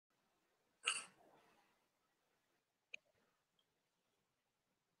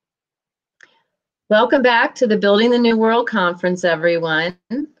Welcome back to the Building the New World Conference, everyone.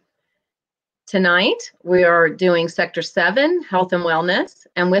 Tonight, we are doing Sector 7, Health and Wellness,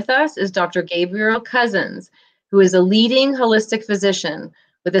 and with us is Dr. Gabriel Cousens, who is a leading holistic physician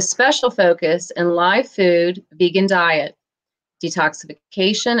with a special focus in live food, vegan diet,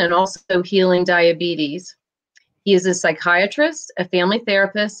 detoxification, and also healing diabetes. He is a psychiatrist, a family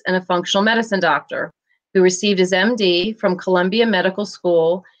therapist, and a functional medicine doctor who received his MD from Columbia Medical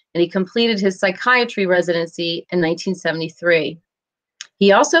School, and he completed his psychiatry residency in 1973.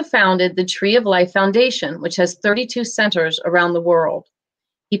 He also founded the Tree of Life Foundation, which has 32 centers around the world.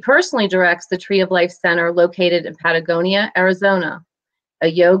 He personally directs the Tree of Life Center located in Patagonia, Arizona, a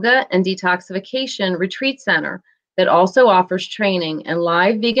yoga and detoxification retreat center that also offers training in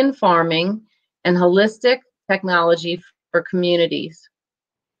live vegan farming and holistic technology for communities.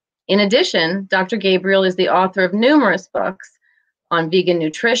 In addition, Dr. Gabriel is the author of numerous books on vegan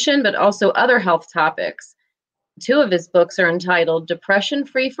nutrition, but also other health topics. Two of his books are entitled Depression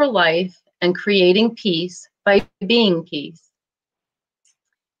Free for Life and Creating Peace by Being Peace.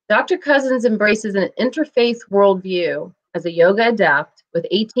 Dr. Cousens embraces an interfaith worldview as a yoga adept with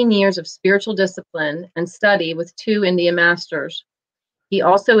 18 years of spiritual discipline and study with 2 Indian masters. He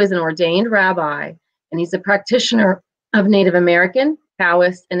also is an ordained rabbi, and he's a practitioner of Native American,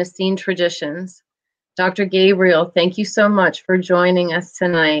 Taoist, and Essene traditions. Dr. Gabriel, thank you so much for joining us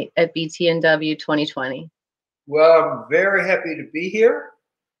tonight at BTNW 2020. Well, I'm very happy to be here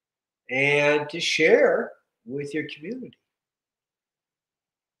and to share with your community.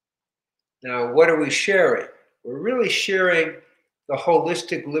 Now, what are we sharing? We're really sharing the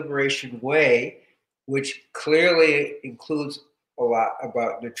holistic liberation way, which clearly includes a lot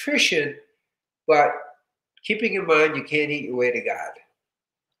about nutrition, but keeping in mind you can't eat your way to God.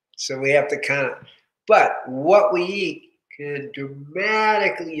 So we have to but what we eat can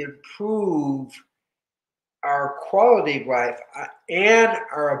dramatically improve our quality of life and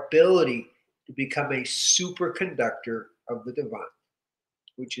our ability to become a superconductor of the divine,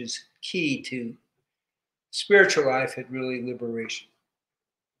 which is key to spiritual life and really liberation.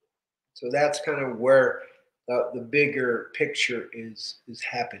 So that's kind of where the bigger picture is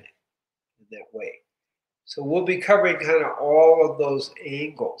happening in that way. So we'll be covering kind of all of those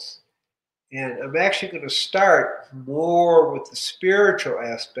angles. And I'm actually going to start more with the spiritual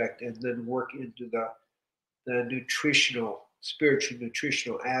aspect and then work into the spiritual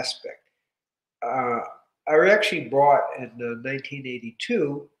nutritional aspect. I actually brought in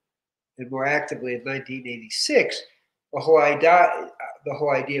 1982, and more actively in 1986, the whole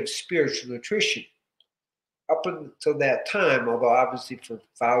idea of spiritual nutrition. Up until that time, although obviously for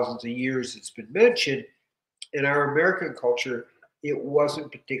thousands of years it's been mentioned, in our American culture, it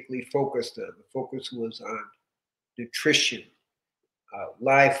wasn't particularly focused on. The focus was on nutrition,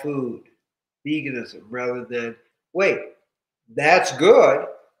 live food, veganism, rather than, wait, that's good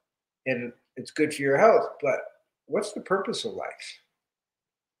and it's good for your health, but what's the purpose of life?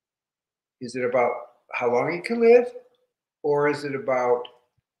 Is it about how long you can live, or is it about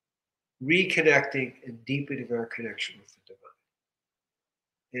reconnecting and deepening our connection with the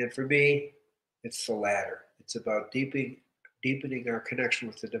divine? And for me, it's the latter. It's about deepening our connection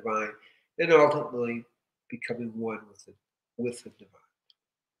with the divine and ultimately becoming one with the divine.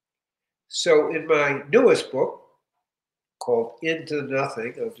 So in my newest book, called Into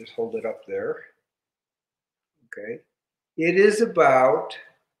Nothing, I'll just hold it up there. Okay. It is about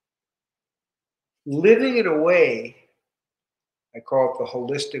living in a way, I call it the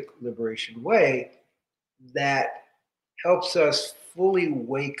holistic liberation way, that helps us fully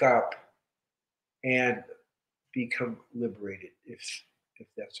wake up and become liberated, if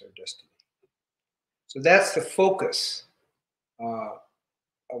that's our destiny. So that's the focus of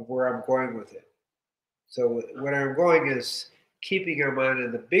where I'm going with it. So where I'm going is keeping our mind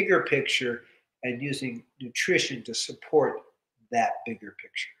in the bigger picture and using nutrition to support that bigger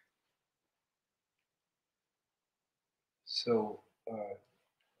picture. So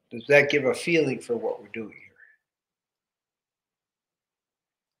does that give a feeling for what we're doing here?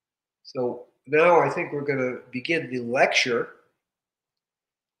 So now I think we're going to begin the lecture,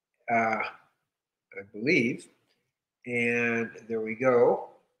 I believe. And there we go.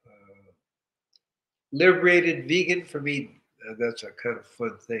 Liberated vegan, for me, that's a kind of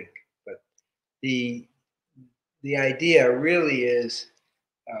fun thing. But the idea really is,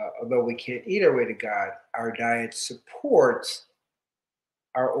 although we can't eat our way to God, our diet supports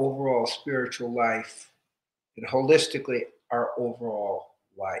our overall spiritual life and holistically our overall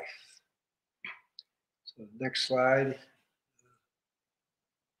life. So next slide.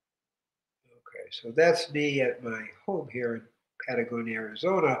 Okay, so that's me at my home here in Patagonia,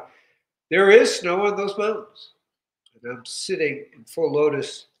 Arizona. There is snow on those mountains. And I'm sitting in full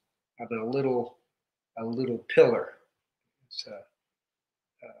lotus on a little pillar. It's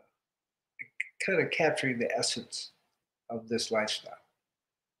kind of capturing the essence of this lifestyle.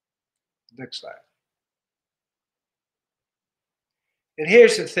 Next slide. And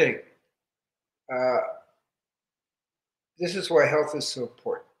here's the thing. This is why health is so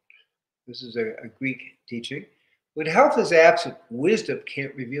important. This is a Greek teaching. When health is absent, wisdom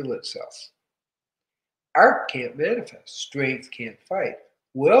can't reveal itself. Art can't manifest. Strength can't fight.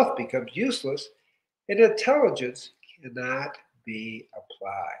 Wealth becomes useless, and intelligence cannot be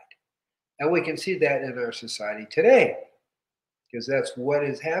applied. And we can see that in our society today, because that's what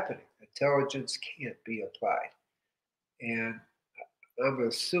is happening. Intelligence can't be applied. And I'm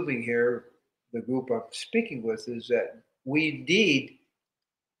assuming here, the group I'm speaking with, is that we indeed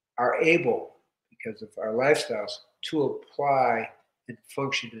are able, because of our lifestyles, to apply and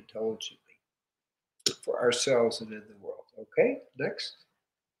function intelligently for ourselves and in the world. Okay, next.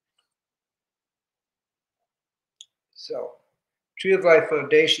 So, Tree of Life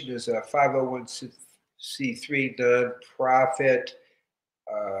Foundation is a 501c3 nonprofit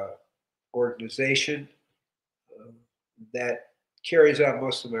organization that carries out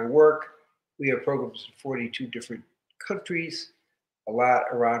most of my work. We have programs in 42 different countries, a lot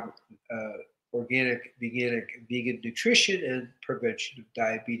around organic, vegan nutrition and prevention of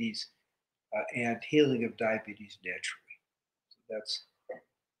diabetes and healing of diabetes naturally. So that's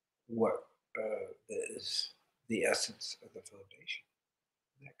what is the essence of the foundation.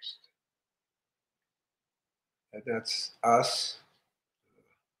 Next. And that's us.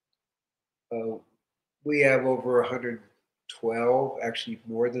 We have over 112, actually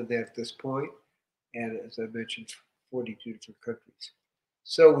more than that at this point. And as I mentioned, 42 different countries.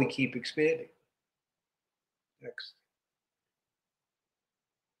 So we keep expanding. Next.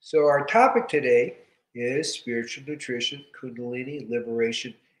 So our topic today is spiritual nutrition, Kundalini,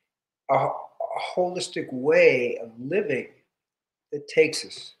 liberation, a holistic way of living that takes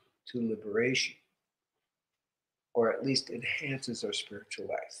us to liberation, or at least enhances our spiritual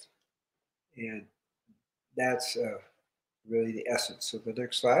life. And that's really the essence. So the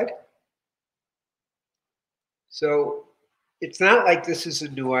next slide. So it's not like this is a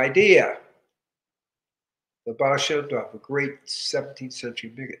new idea. The Baal Shem Tov, a great 17th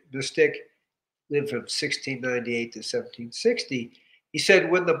century mystic, lived from 1698 to 1760. He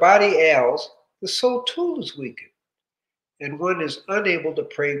said, when the body ails, the soul too is weakened, and one is unable to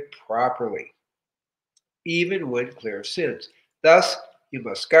pray properly, even when clear of sins. Thus, you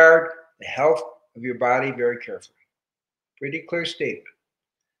must guard the health of your body very carefully. Pretty clear statement.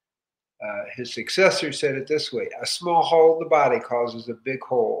 His successor said it this way: a small hole in the body causes a big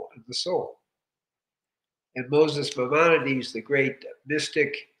hole in the soul. And Moses Maimonides, the great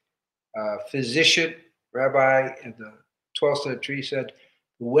mystic, physician, rabbi in the 12th century, said,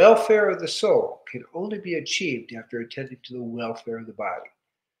 the welfare of the soul can only be achieved after attending to the welfare of the body.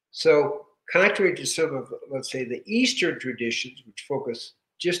 So, contrary to some of, let's say, the Eastern traditions, which focus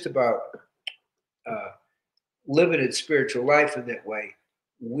just about limited spiritual life in that way,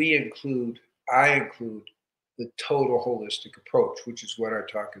 I include the total holistic approach, which is what our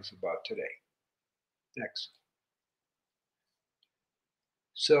talk is about today. Next.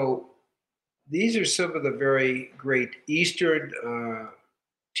 So these are some of the very great Eastern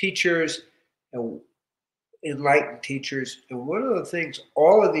teachers and enlightened teachers. And one of the things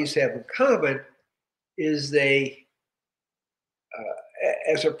all of these have in common is they,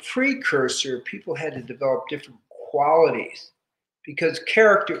 as a precursor, people had to develop different qualities, because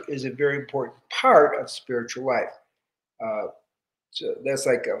character is a very important part of spiritual life. So that's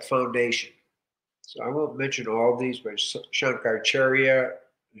like a foundation. So I won't mention all of these, but Shankaracharya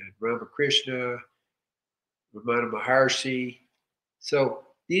and Ramakrishna, Ramana Maharshi. So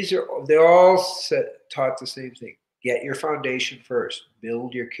they all taught the same thing. Get your foundation first.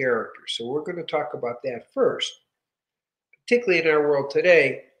 Build your character. So we're going to talk about that first. Particularly in our world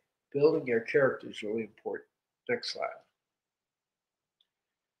today, building your character is really important. Next slide.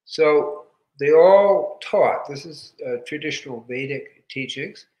 So they all taught, this is traditional Vedic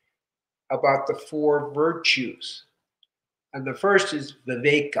teachings, about the 4 virtues. And the first is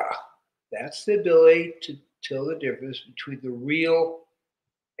viveka. That's the ability to tell the difference between the real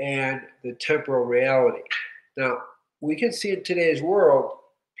and the temporal reality. Now, we can see in today's world,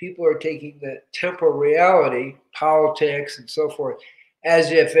 people are taking the temporal reality, politics and so forth,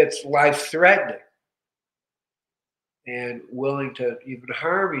 as if it's life-threatening and willing to even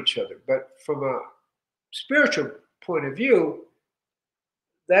harm each other. But from a spiritual point of view,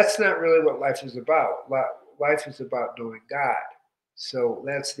 that's not really what life is about. Life is about knowing God. So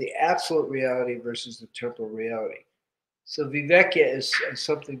that's the absolute reality versus the temporal reality. So vivekya is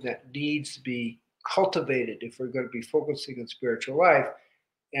something that needs to be cultivated if we're going to be focusing on spiritual life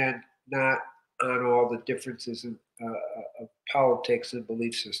and not on all the differences of politics and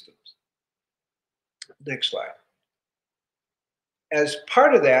belief systems. Next slide. As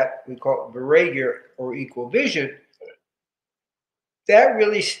part of that, we call it vairagya or equal vision. That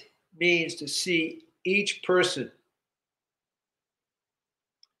really means to see each person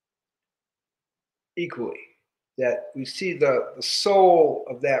equally, that we see the soul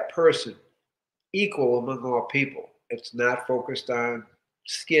of that person equal among all people. It's not focused on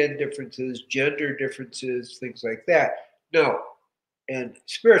skin differences, gender differences, things like that. No. In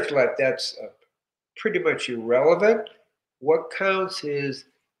spiritual life, that's pretty much irrelevant. What counts is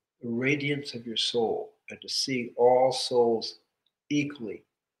the radiance of your soul and to see all souls equally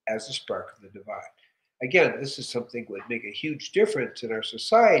as a spark of the divine. Again, this is something that would make a huge difference in our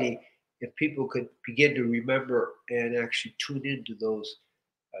society if people could begin to remember and actually tune into those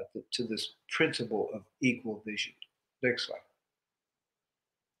to this principle of equal vision. Next slide.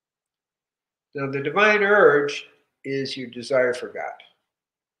 Now, the divine urge is your desire for God,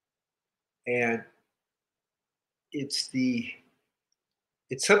 and it's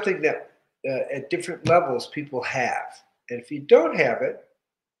something that at different levels people have, and if you don't have it,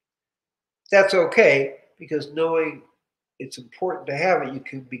 that's okay, because knowing it's important to have it, you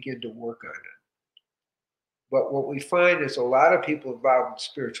can begin to work on it. But what we find is a lot of people involved in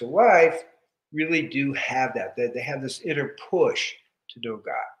spiritual life really do have that. They have this inner push to know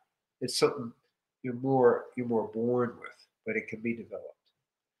God. It's something you're more born with, but it can be developed.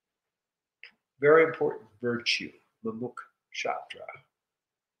 Very important virtue, mamuk shatra.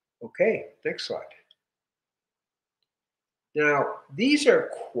 Okay, next slide. Now, these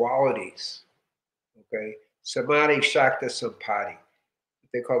are qualities, okay? Samadhi, Shakta, Sampati.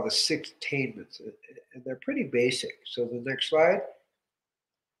 They call the six attainments, and they're pretty basic. So the next slide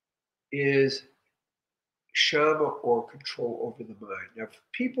is shama, or control over the mind. Now, if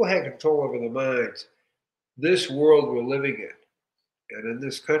people had control over the minds, this world we're living in, and in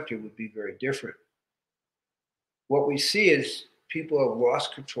this country, would be very different. What we see is people have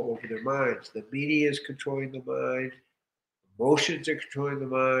lost control over their minds. The media is controlling the mind, emotions are controlling the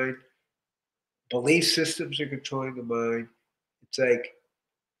mind, belief systems are controlling the mind. It's like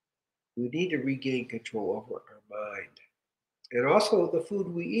we need to regain control over our mind. And also, the food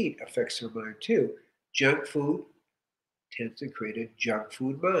we eat affects our mind too. Junk food tends to create a junk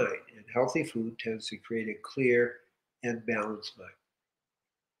food mind, and healthy food tends to create a clear and balanced mind.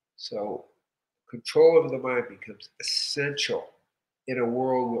 So, control over the mind becomes essential in a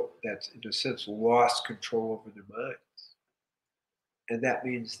world that's, in a sense, lost control over their minds. And that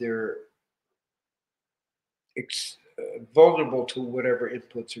means they're vulnerable to whatever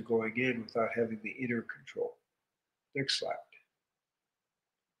inputs are going in without having the inner control. Next slide.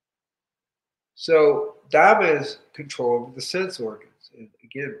 So Dhamma is control over the sense organs. And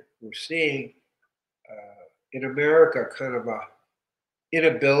again, we're seeing in America kind of a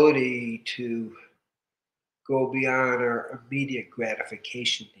inability to go beyond our immediate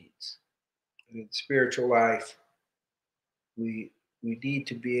gratification needs. And in spiritual life, we need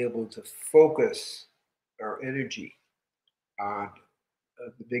to be able to focus our energy on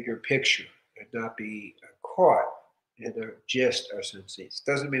the bigger picture and not be caught in just our sense needs.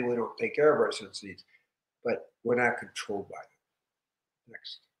 Doesn't mean we don't take care of our sense needs, but we're not controlled by them.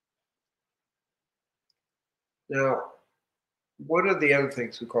 Next. Now, one of the other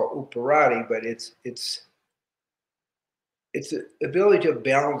things we call uparati, but it's the ability to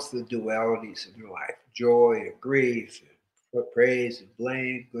balance the dualities in your life: joy and grief, and praise and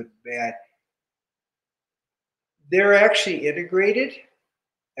blame, good and bad. They're actually integrated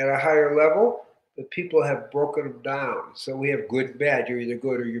at a higher level, but people have broken them down. So we have good and bad. You're either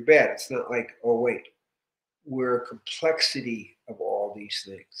good or you're bad. It's not like, oh, wait, we're a complexity of all these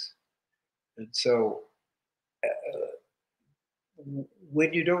things. And so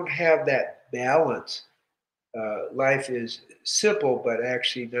when you don't have that balance, life is simple, but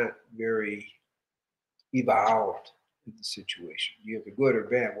actually not very evolved in the situation. You're either good or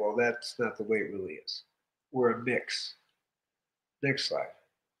bad. Well, that's not the way it really is. We're a mix. Next slide.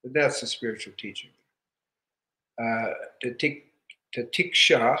 And that's the spiritual teaching.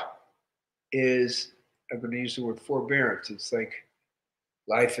 Tatiksha is, I'm going to use the word forbearance. It's like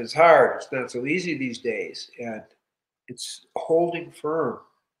life is hard. It's not so easy these days. And it's holding firm.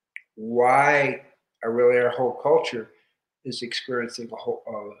 Why our whole culture is experiencing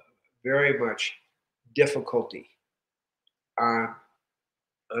very much difficulty on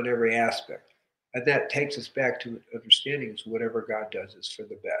every aspect. And that takes us back to understanding is whatever God does is for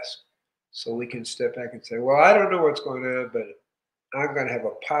the best. So we can step back and say, well, I don't know what's going on, but I'm going to have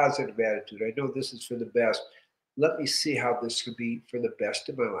a positive attitude. I know this is for the best. Let me see how this could be for the best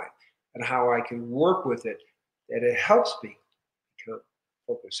in my life and how I can work with it, that it helps me become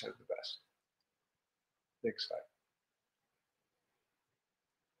focused on the best. Next slide.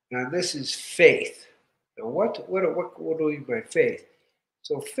 Now this is faith. Now what do we mean by faith?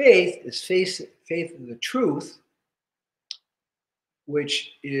 So faith is faith in the truth,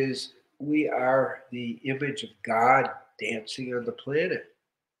 which is we are the image of God dancing on the planet.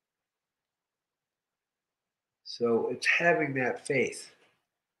 So it's having that faith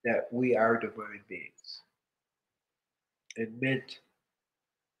that we are divine beings and meant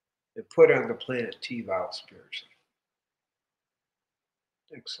and put on the planet to evolve spiritually.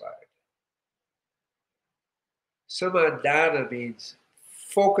 Next slide. Samadhana means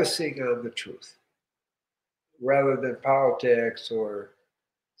focusing on the truth rather than politics or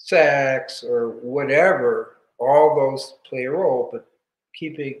sex or whatever. All those play a role, but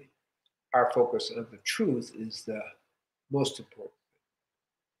keeping our focus on the truth is the most important.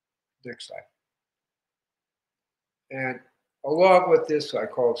 Next slide. And along with this, I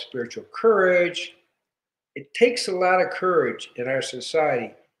call it spiritual courage. It takes a lot of courage in our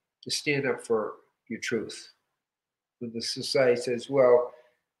society to stand up for your truth. When the society says, well,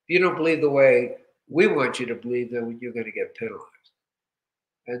 if you don't believe the way we want you to believe, then you're going to get penalized.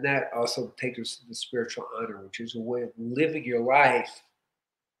 And that also takes us to the spiritual honor, which is a way of living your life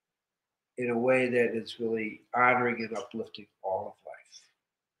in a way that is really honoring and uplifting all of life.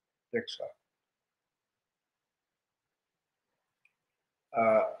 Next slide.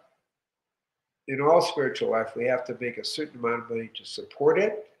 In all spiritual life, we have to make a certain amount of money to support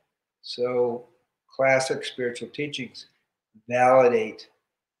it. So classic spiritual teachings validate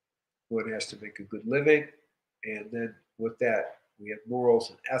one has to make a good living. And then with that, we have morals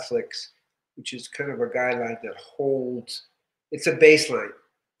and ethics, which is kind of a guideline that holds, it's a baseline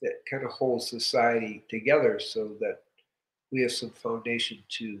that kind of holds society together so that we have some foundation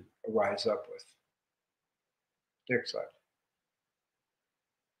to rise up with. Next slide.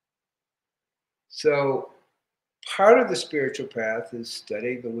 So part of the spiritual path is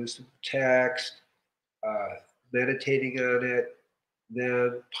studying the wisdom text, meditating on it,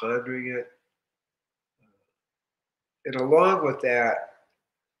 then pondering it. And along with that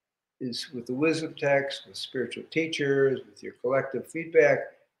is with the wisdom text, with spiritual teachers, with your collective feedback,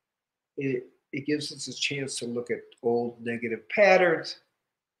 it gives us a chance to look at old negative patterns,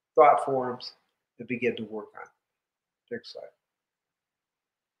 thought forms, and begin to work on it. Next slide.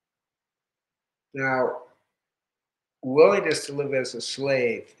 Now, willingness to live as a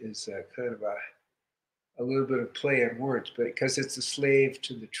slave is kind of a little bit of play on words, but because it's a slave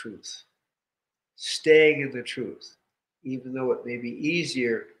to the truth. Staying in the truth, even though it may be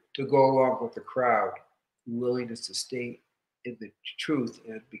easier to go along with the crowd, willingness to stay in the truth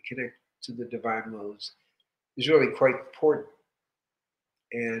and be connected to the divine laws is really quite important.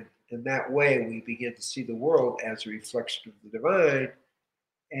 And in that way, we begin to see the world as a reflection of the divine.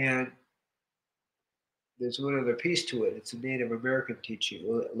 And there's one other piece to it. It's a Native American teaching,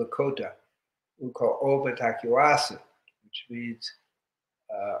 Lakota, we call Obatakiwasa, which means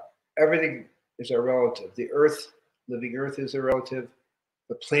everything is our relative. The earth, living earth is a relative.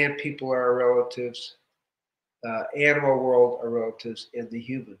 The plant people are our relatives. Animal world are relatives, and the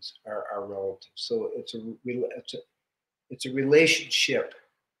humans are our relatives. So it's a relationship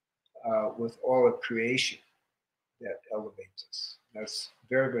with all of creation that elevates us. That's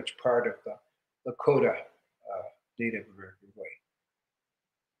very much part of the Lakota Native American way.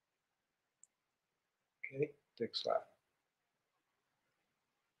 Okay, next slide.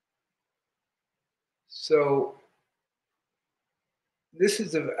 So this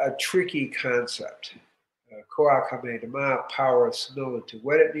is a tricky concept. Koakamedama, power of similitude.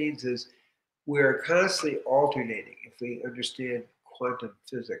 What it means is we're constantly alternating, if we understand quantum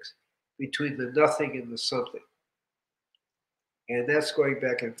physics, between the nothing and the something. And that's going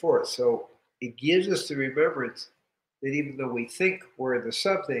back and forth. So it gives us the remembrance that even though we think we're the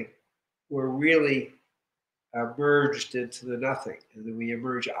something, we're really merged into the nothing. And then we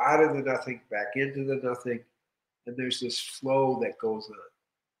emerge out of the nothing, back into the nothing. And there's this flow that goes on.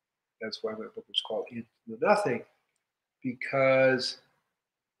 That's why my book is called Into the Nothing, because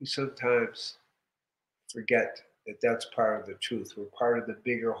we sometimes forget that that's part of the truth. We're part of the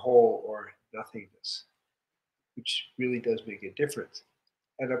bigger whole or nothingness, which really does make a difference.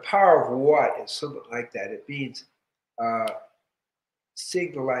 And the power of what is something like that. It means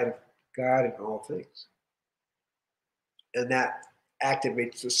seeing the light of God in all things. And that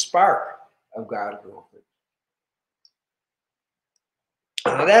activates the spark of God and all things.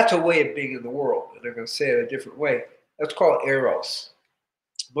 Now that's a way of being in the world, and I'm going to say it a different way. That's called eros.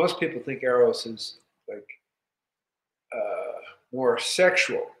 Most people think eros is like more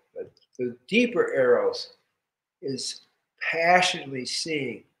sexual, but the deeper eros is passionately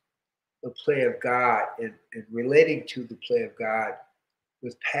seeing the play of God and relating to the play of God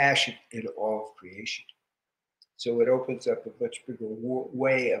with passion in all of creation. So it opens up a much bigger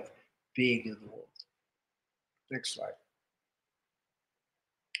way of being in the world. Next slide.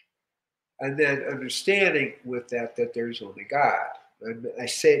 And then understanding with that there's only God. And I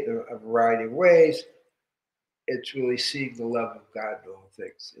say it in a variety of ways. It's really seeing the love of God in all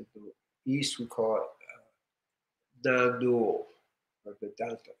things. In the East, we call it non-dual, or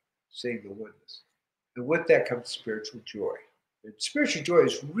Vedanta, seeing the oneness. And with that comes spiritual joy. And spiritual joy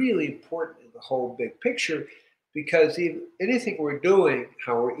is really important in the whole big picture, because anything we're doing,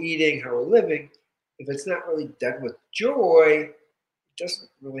 how we're eating, how we're living, if it's not really done with joy, it doesn't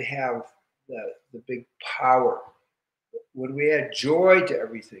really have the big power. When we add joy to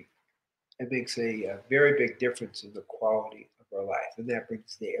everything, it makes a very big difference in the quality of our life. And that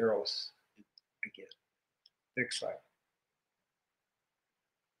brings the eros again. Next slide.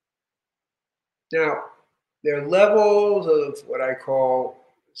 Now, there are levels of what I call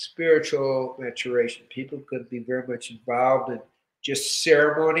spiritual maturation. People could be very much involved in just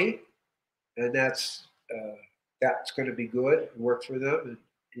ceremony, and that's going to be good and work for them.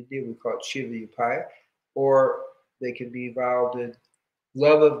 In India, we call it Shiva Upaya. Or they can be involved in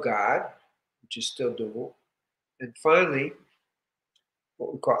love of God, which is still doable. And finally,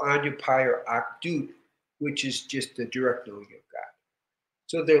 what we call Anupaya or Akdut, which is just the direct knowing of God.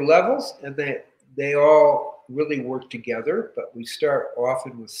 So they're levels, and they all really work together, but we start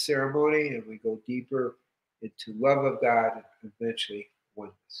often with ceremony and we go deeper into love of God and eventually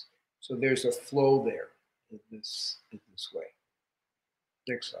oneness. So there's a flow there in this way.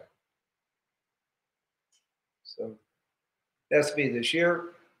 Next slide. So that's me this year.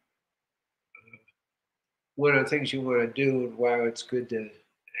 One of the things you want to do, and why it's good to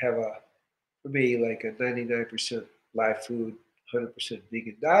have for me, like a 99% live food, 100%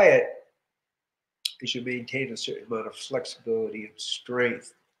 vegan diet, is you maintain a certain amount of flexibility and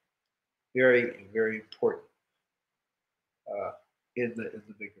strength. Very, very important in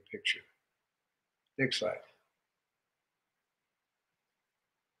the bigger picture. Next slide.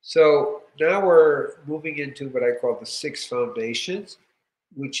 So now we're moving into what I call the 6 foundations,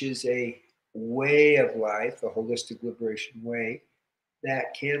 which is a way of life, a holistic liberation way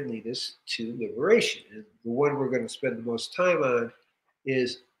that can lead us to liberation. And the one we're going to spend the most time on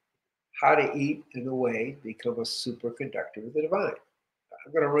is how to eat in a way, become a superconductor of the divine.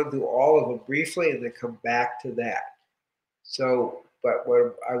 I'm going to run through all of them briefly and then come back to that. So, but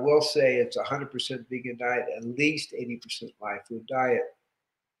what I will say, it's 100% vegan diet, at least 80% live food diet,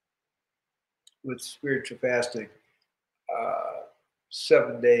 with spiritual fasting,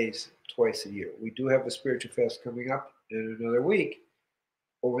 7 days, twice a year. We do have a spiritual fast coming up in another week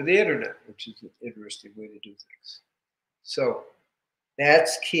over the internet, which is an interesting way to do things. So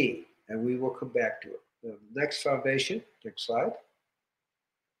that's key, and we will come back to it. The next foundation, next slide,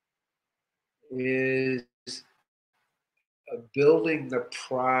 is building the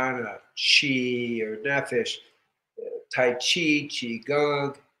prana, chi or nefesh, tai chi,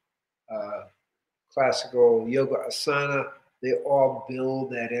 qigong, classical yoga asana. They all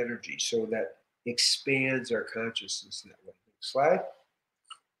build that energy, so that expands our consciousness that way. Next slide.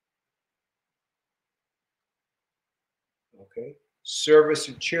 Okay. Service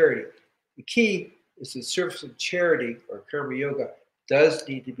and charity. The key is that service and charity, or karma yoga, does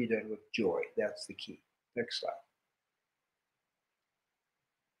need to be done with joy. That's the key. Next slide.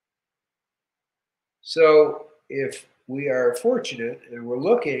 So if we are fortunate and we're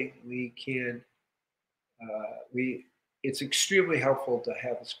looking, we can, it's extremely helpful to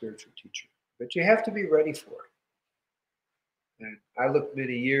have a spiritual teacher, but you have to be ready for it. And I looked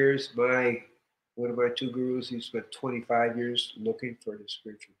many years. One of my 2 gurus, he spent 25 years looking for his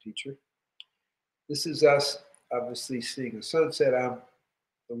spiritual teacher. This is us obviously seeing the sunset. I'm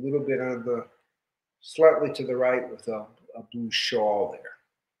a little bit on the, slightly to the right with a blue shawl there.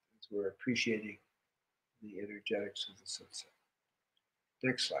 As we're appreciating the energetics of the sunset.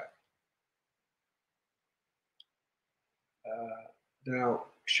 Next slide. Now,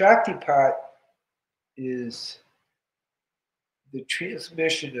 Shaktipat is the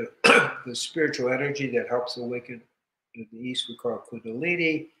transmission of the spiritual energy that helps awaken. In the East, we call it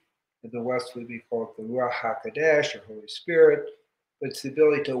Kundalini. In the West, we may call it the Ruach HaKodesh, or Holy Spirit. But it's the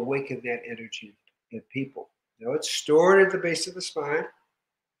ability to awaken that energy in people. Now, it's stored at the base of the spine,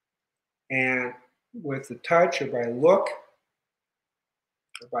 And with the touch or by look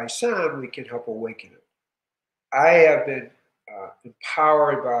or by sound, we can help awaken it. I have been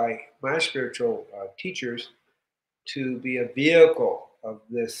empowered by my spiritual teachers to be a vehicle of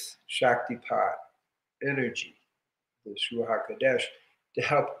this Shaktipat energy, this Ruach Kodesh, to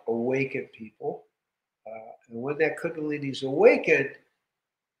help awaken people. And when that Kundalini is awakened,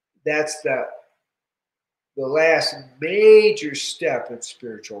 that's the last major step in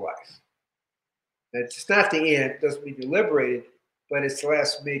spiritual life. And it's not the end, it doesn't mean you're liberated, but it's the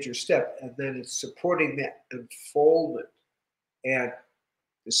last major step. And then it's supporting that unfoldment. And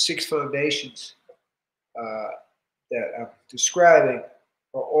the 6 foundations that I'm describing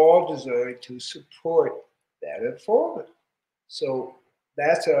are all designed to support that unfoldment. So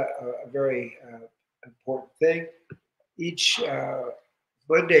that's a very important thing. Each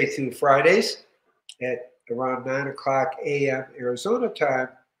Monday through Fridays at around 9 o'clock a.m. Arizona time,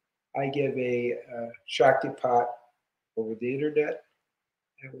 I give a Shaktipat over the internet,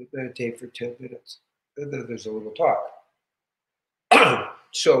 and we meditate for 10 minutes. And then there's a little talk.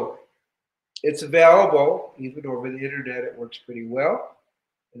 So it's available even over the internet. It works pretty well.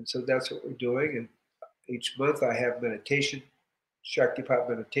 And so that's what we're doing. And each month I have meditation, Shaktipat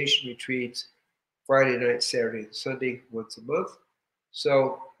meditation retreats, Friday night, Saturday, and Sunday, once a month.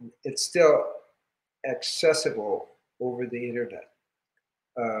 So it's still accessible over the internet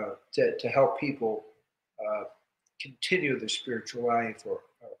to help people continue their spiritual life or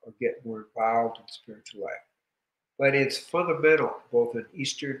get more involved in spiritual life. But it's fundamental both in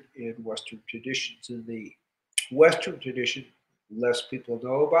Eastern and Western traditions. In the Western tradition, less people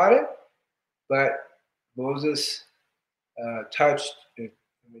know about it, but Moses touched and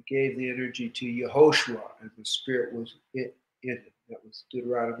gave the energy to Yehoshua, and the spirit was in it. That was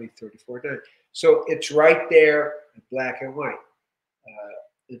Deuteronomy 34:9. So it's right there in black and white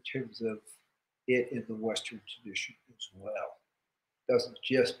in terms of it in the Western tradition as well. It doesn't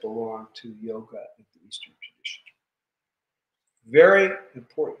just belong to yoga in the Eastern tradition. Very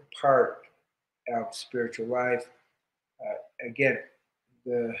important part of spiritual life. Again,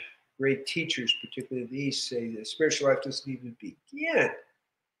 the great teachers, particularly in the East, say that spiritual life doesn't even begin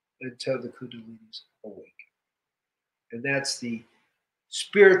until the Kundalini is awake. And that's the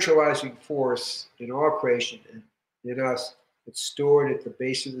spiritualizing force in all creation and in us. It's stored at the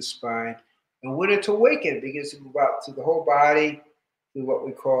base of the spine. And when it's awakened, it begins to move out through the whole body, through what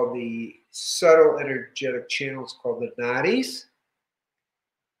we call the subtle energetic channels called the nadis.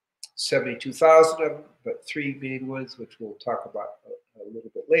 72,000 of them, but 3 main ones, which we'll talk about a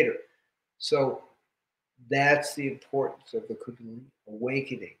little bit later. So that's the importance of the Kundalini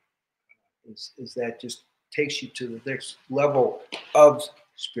awakening, is that just takes you to the next level of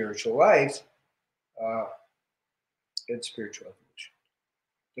spiritual life and spiritual evolution.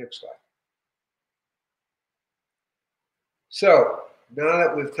 Next slide. So now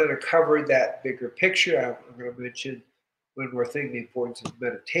that we've kind of covered that bigger picture, I'm going to mention one more thing, the importance of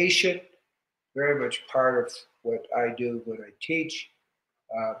meditation. Very much part of what I do when I teach.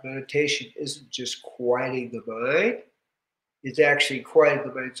 Meditation isn't just quieting the mind. It's actually quieting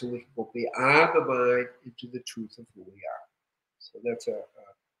the mind so we can go beyond the mind into the truth of who we are. So that's a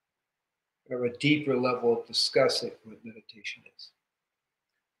kind of a deeper level of discussing what meditation is.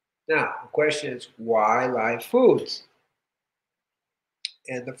 Now, the question is, why live foods?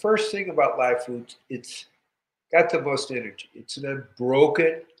 And the first thing about live foods, it's got the most energy. It's an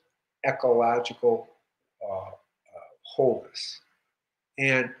unbroken ecological wholeness.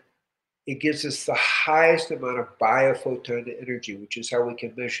 And it gives us the highest amount of biophoton energy, which is how we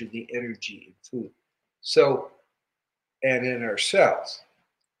can measure the energy in food. So, and in our cells.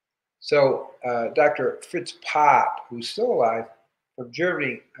 So Dr. Fritz Popp, who's still alive, from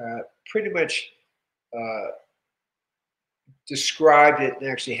Germany, pretty much described it and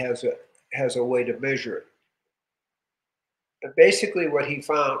actually has a way to measure it. And basically what he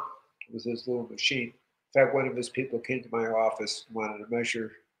found was this little machine. In fact, one of his people came to my office and wanted to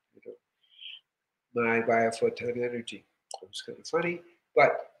measure my biophoton energy. It was kind of funny,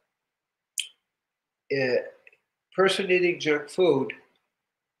 but a person eating junk food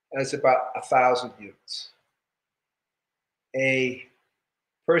has about 1,000 units. A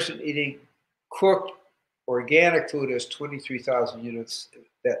person eating cooked organic food has 23,000 units.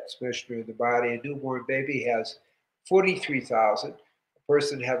 That's measured in the body. A newborn baby has 43,000. A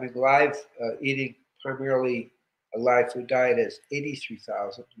person having eating primarily a live food diet has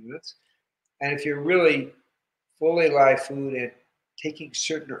 83,000 units. And if you're really fully live food and taking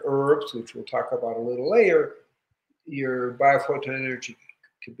certain herbs, which we'll talk about a little later, your biophoton energy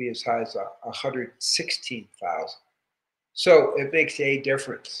can be as high as 116,000. So it makes a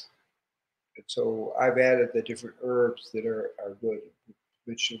difference. And so I've added the different herbs that are good. I'll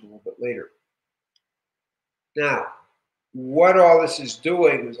mention a little bit later. Now, what all this is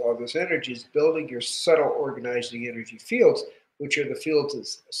doing is all this energy is building your subtle organizing energy fields, which are the fields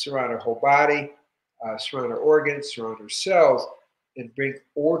that surround our whole body, surround our organs, surround our cells, and bring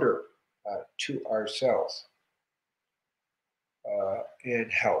order to our cells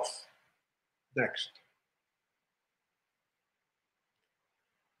and health. Next.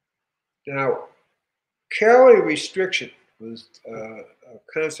 Now, calorie restriction was a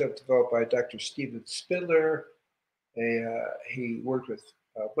concept developed by Dr. Steven Spindler. He worked with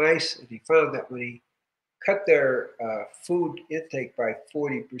mice, and he found that when he cut their food intake by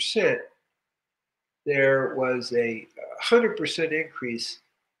 40%, there was a 100% increase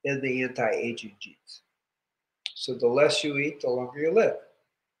in the anti-aging genes. So the less you eat, the longer you live.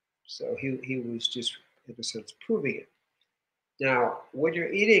 So he was just, in a sense, proving it. Now, when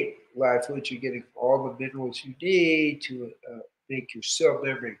you're eating live foods, you're getting all the minerals you need to make your cell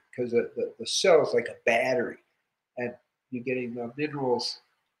membrane, because the cell is like a battery, and you're getting the minerals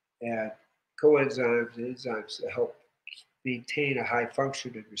and coenzymes and enzymes to help maintain a high function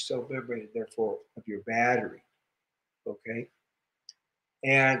of your cell membrane and therefore of your battery. Okay?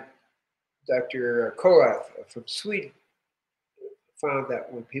 And Dr. Kolath from Sweden found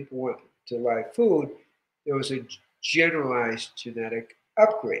that when people went to live food, there was a generalized genetic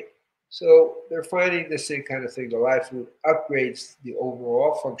upgrade. So they're finding the same kind of thing. The live food upgrades the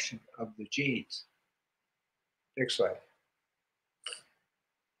overall function of the genes. Next slide.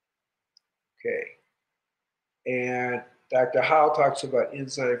 Okay. And Dr. Howell talks about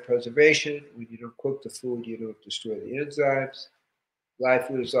enzyme preservation. When you don't cook the food, you don't destroy the enzymes. Live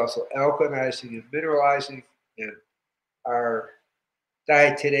food is also alkalizing and mineralizing, and our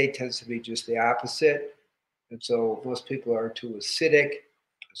diet today tends to be just the opposite. And so most people are too acidic,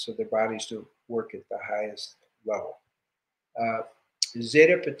 so their bodies don't work at the highest level.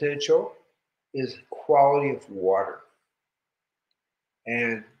 Zeta potential is quality of water.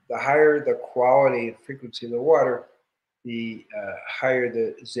 And the higher the quality and frequency of the water, the higher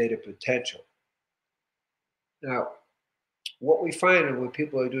the zeta potential. Now, what we find when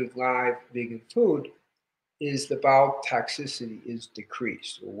people are doing live vegan food is the bowel toxicity is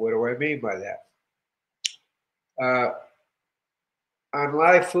decreased. Well, what do I mean by that? On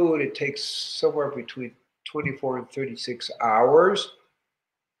live food, it takes somewhere between 24 and 36 hours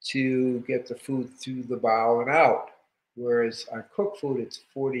to get the food through the bowel and out, whereas on cooked food, it's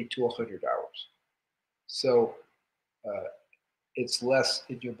 40 to 100 hours. So it's less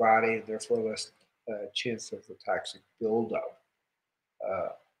in your body and therefore less chance of the toxic buildup.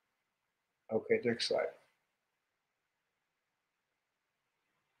 Okay, next slide.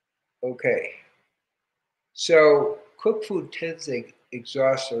 Okay, so cooked food tends to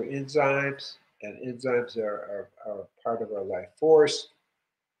exhaust our enzymes, and enzymes are part of our life force.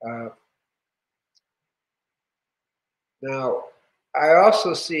 Now, I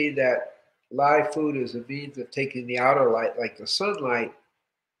also see that live food is a means of taking the outer light, like the sunlight,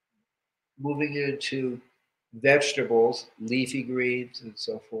 moving it into vegetables, leafy greens, and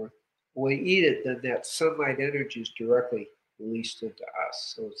so forth. When we eat it, then that sunlight energy is directly released into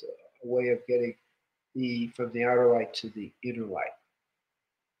us. So it's a way of getting from the outer light to the inner light.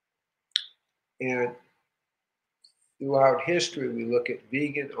 And throughout history, we look at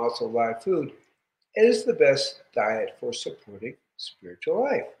vegan, also live food, as the best diet for supporting spiritual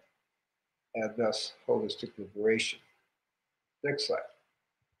life and thus holistic liberation. Next slide.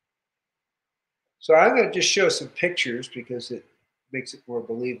 So I'm going to just show some pictures because it makes it more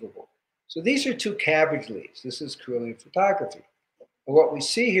believable. So these are 2 cabbage leaves. This is Carillion photography. And what we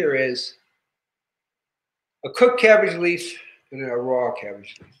see here is a cooked cabbage leaf and a raw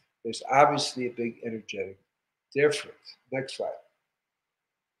cabbage leaf. There's obviously a big energetic difference. Next slide.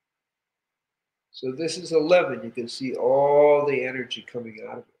 So this is a lemon. You can see all the energy coming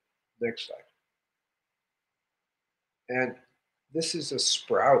out of it. Next slide. And this is a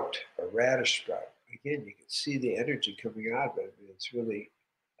sprout, a radish sprout. Again, you can see the energy coming out of it. I mean, it's really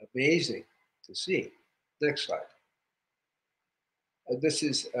amazing to see. Next slide. This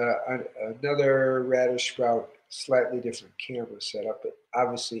is another radish sprout, slightly different camera setup, but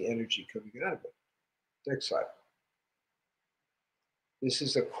obviously energy coming out of it. Next slide. This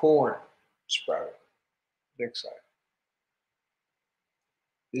is a corn sprout. Next slide.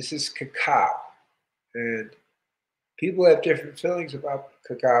 This is cacao. And people have different feelings about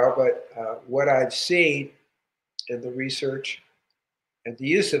cacao, but what I've seen in the research and the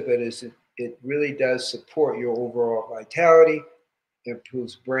use of it is it really does support your overall vitality,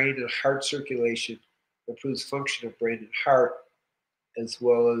 improves brain and heart circulation, improves function of brain and heart, as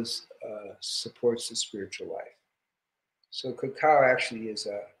well as supports the spiritual life. So cacao actually is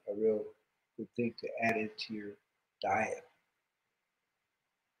a real good thing to add into your diet.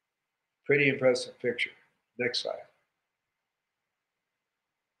 Pretty impressive picture. Next slide.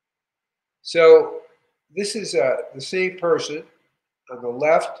 So this is the same person. On the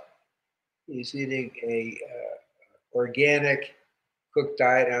left, he's eating a organic cooked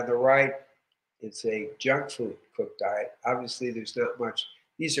diet. On the right, it's a junk food cooked diet. Obviously, there's not much.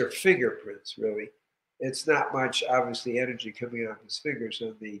 These are fingerprints, really. It's not much, obviously, energy coming out of his fingers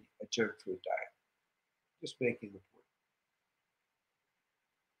on the junk food diet. Just making the point.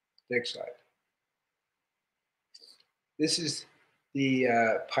 Next slide. This is the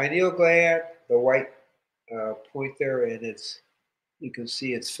pineal gland, the white point there, and you can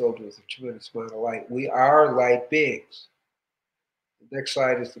see it's filled with a tremendous amount of light. We are light beings. The next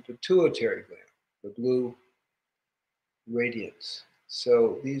slide is the pituitary gland, the blue radiance.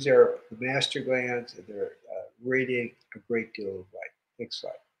 So these are the master glands, and they're radiating a great deal of light. Next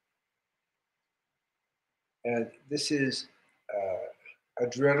slide. And this is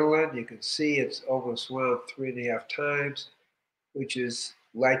adrenaline. You can see it's almost wound 3.5 times, which is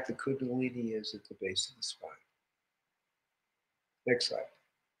like the kundalini is at the base of the spine. Next slide.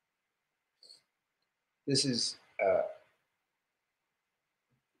 This is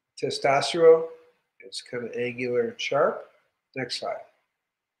testosterone. It's kind of angular and sharp. Next slide.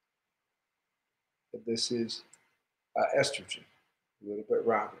 And this is estrogen, a little bit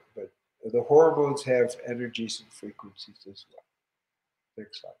rounder, but the hormones have energies and frequencies as well.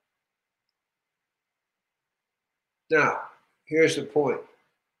 Next slide. Now, here's the point.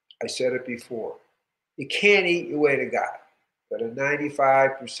 I said it before. You can't eat your way to God, but a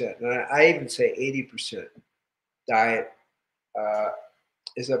 95%, and I even say 80% diet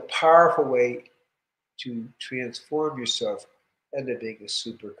is a powerful way to transform yourself into being a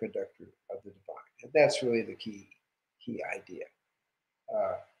superconductor of the divine. And that's really the key idea.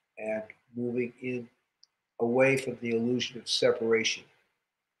 And moving in away from the illusion of separation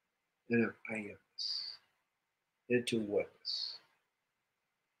and of I amness into oneness.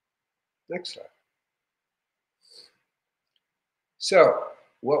 Next slide. So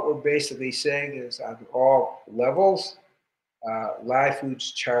what we're basically saying is on all levels, live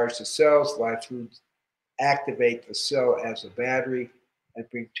foods charge the cells, live foods activate the cell as a battery and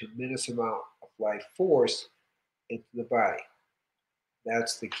bring tremendous amount of life force into the body.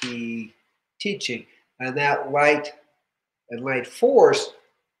 That's the key teaching. And that light and light force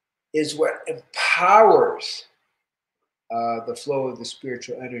is what empowers the flow of the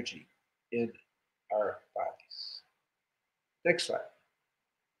spiritual energy in our bodies. Next slide.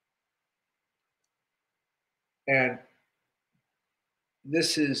 And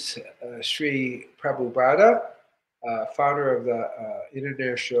this is Sri Prabhupada, founder of the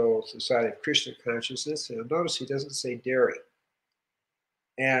International Society of Krishna Consciousness. And notice he doesn't say dairy.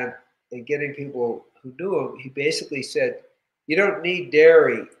 And in getting people who knew him, he basically said, you don't need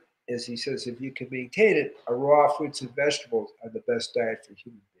dairy, as he says, if you can maintain it, raw fruits and vegetables are the best diet for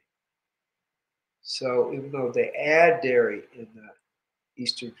human beings. So even though they add dairy in the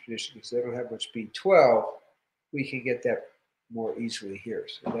Eastern tradition because they don't have much B12, we can get that more easily here.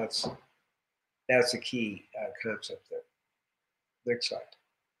 So that's a key concept there. Next slide.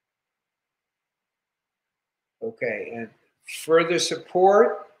 Okay, and further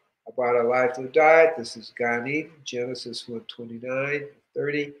support about a live food diet. This is Gan Eden, Genesis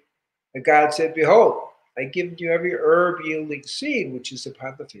 1:29-30. And God said, behold, I give you every herb yielding seed which is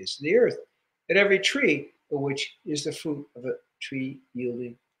upon the face of the earth, and every tree which is the fruit of a tree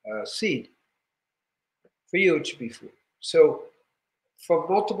yielding seed. For you it should be food. So from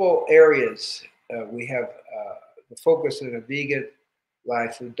multiple areas, we have the focus on a vegan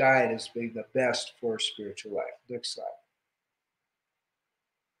live food diet as being the best for spiritual life. Next slide.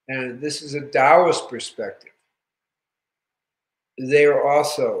 And this is a Taoist perspective. They are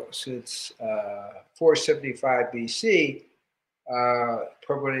also, since 475 BC,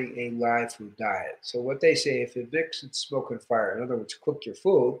 promoting a live food diet. So what they say, if you mix and smoke and fire, in other words, cook your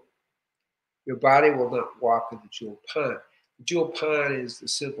food, your body will not walk in the jewel pond. The jewel pond is the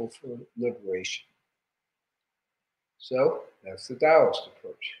symbol for liberation. So that's the Taoist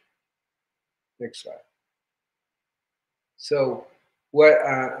approach. Next slide. So what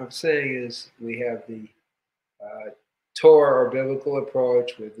I'm saying is we have the Torah or biblical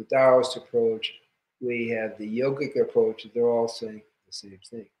approach with the Taoist approach. We have the yogic approach. They're all saying the same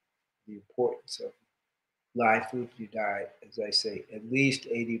thing. The importance of live food in your diet, as I say, at least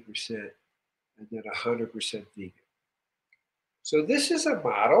 80% and then 100% vegan. So this is a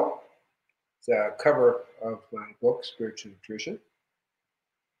model, the cover of my book, Spiritual Nutrition.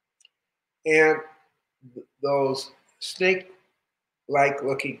 And those snake-like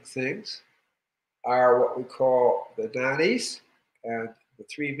looking things are what we call the nadis, and the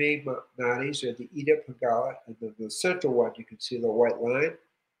three main nadis are the Ida Pingala, and then the central one, you can see the white line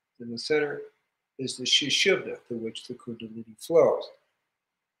in the center, is the Sushumna, through which the Kundalini flows.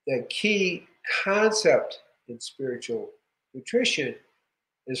 The key concept in spiritual nutrition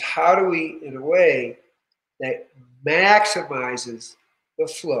is how do we, in a way that maximizes the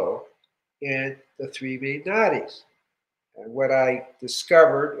flow in the three main nadis. And what I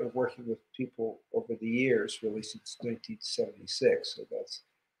discovered in working with people over the years, really since 1976, so that's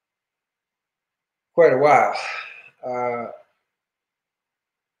quite a while,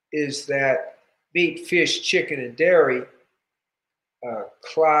 is that meat, fish, chicken, and dairy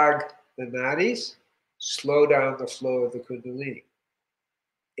clog the nadis, slow down the flow of the Kundalini.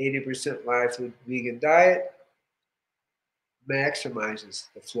 80% live food vegan diet maximizes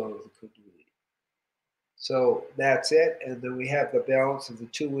the flow of the Kundalini. So that's it. And then we have the balance of the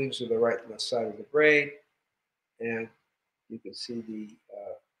two wings of the right and left side of the brain. And you can see the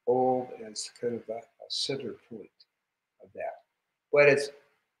Om as kind of a center point of that. But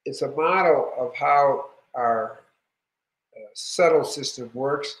it's a model of how our subtle system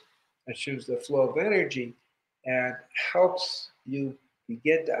works and shows the flow of energy and helps you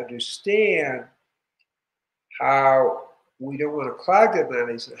begin to understand how we don't want to clog the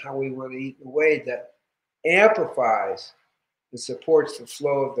nadis and how we want to eat in a way that amplifies and supports the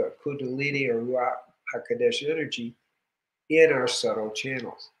flow of the Kundalini or Ruach HaKodesh energy in our subtle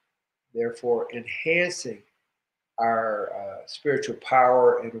channels, therefore enhancing our spiritual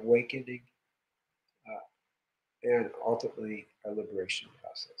power and awakening and ultimately our liberation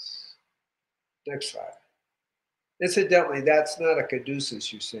process. Next slide. Incidentally, that's not a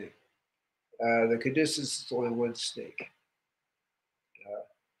caduceus you're seeing. The caduceus is only one snake.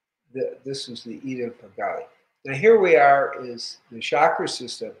 This is the Ida Pingala. Now here we are is the chakra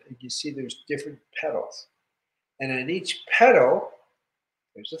system, and you see there's different petals. And in each petal,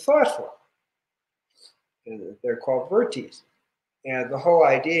 there's a thought form. And they're called vertes. And the whole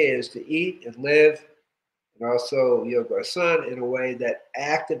idea is to eat and live, and also yoga sun in a way that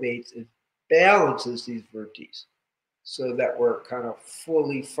activates and balances these vertes so that we're kind of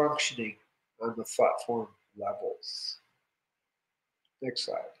fully functioning on the thought form levels. Next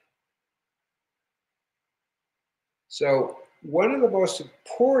slide. So one of the most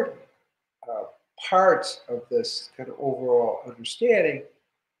important parts of this kind of overall understanding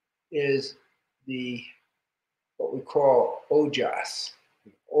is the what we call ojas.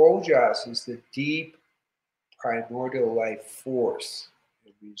 Ojas is the deep primordial life force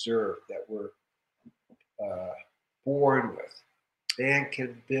and reserve that we're born with and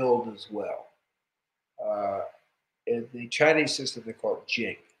can build as well. In the Chinese system, they call it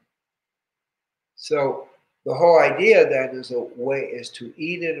Jing. So the whole idea then is to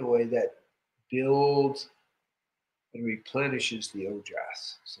eat in a way that builds and replenishes the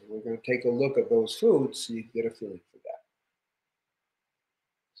ojas. So we're going to take a look at those foods so you can get a feeling for that.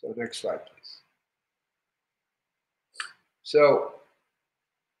 So next slide, please. So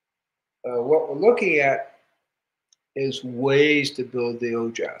what we're looking at is ways to build the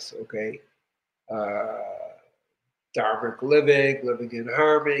ojas, okay? Dharmic living in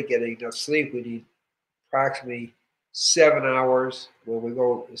harmony, getting enough sleep. We need approximately 7 hours. When we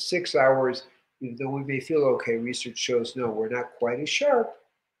go 6 hours, even though we may feel okay, research shows no, we're not quite as sharp.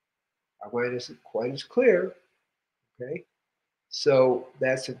 Our mind isn't quite as clear, okay? So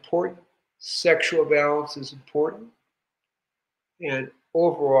that's important. Sexual balance is important. And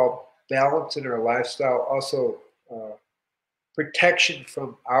overall balance in our lifestyle, also protection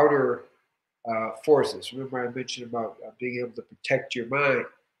from outer forces. Remember I mentioned about being able to protect your mind.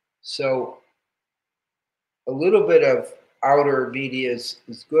 So a little bit of outer media is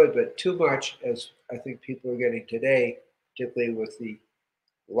good, but too much, as I think people are getting today, particularly with the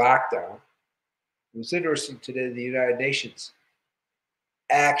lockdown. It was interesting today, the United Nations,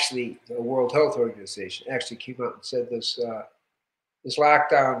 actually, the World Health Organization, actually came out and said this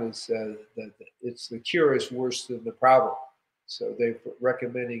lockdown is, the cure is worse than the problem. So they're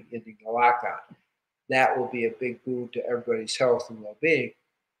recommending ending the lockdown. That will be a big boon to everybody's health and well-being.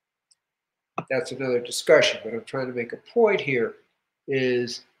 That's another discussion, but I'm trying to make a point here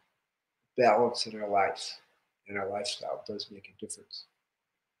is balance in our lives and our lifestyle does make a difference.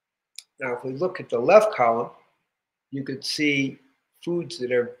 Now, if we look at the left column, you can see foods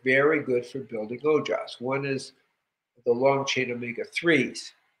that are very good for building ojas. One is the long chain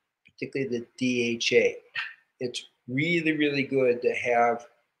omega-3s, particularly the DHA. It's really, really good to have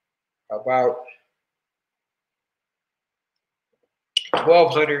about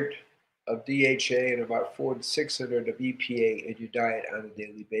 1,200 of DHA and about 400 to 600 of EPA in your diet on a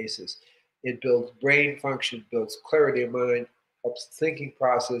daily basis. It builds brain function, builds clarity of mind, helps the thinking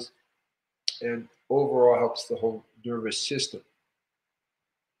process, and overall helps the whole nervous system.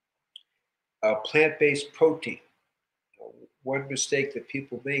 Plant-based protein. One mistake that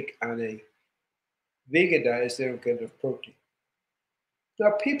people make on a vegan diet is they don't get enough protein.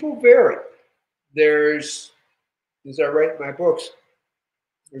 Now, people vary. There's, as I write in my books,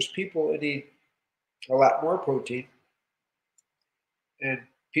 there's people that need a lot more protein, and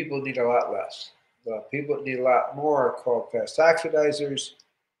people need a lot less. People that need a lot more are called fast oxidizers,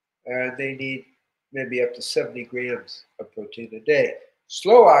 and they need maybe up to 70 grams of protein a day.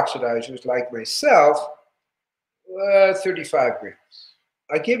 Slow oxidizers, like myself, 35 grams.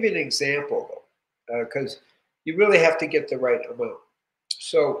 I'll give you an example, though, because you really have to get the right amount.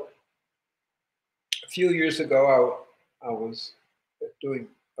 So a few years ago, I was doing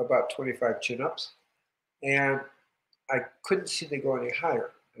about 25 chin-ups, and I couldn't seem to go any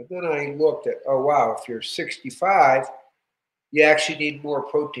higher. And then I looked at, oh, wow, if you're 65, you actually need more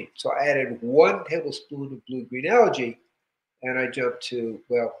protein. So I added 1 tablespoon of blue-green algae, and I jumped to,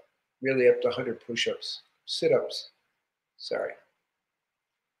 well, really up to 100 push-ups, sit-ups, sorry.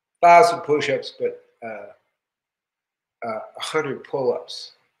 1,000 push-ups, but 100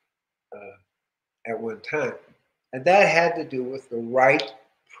 pull-ups at one time. And that had to do with the right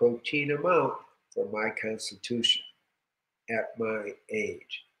protein amount for my constitution at my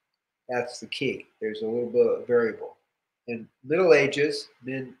age. That's the key. There's a little bit of variable. In middle ages,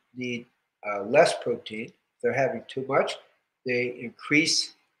 men need less protein. If they're having too much, they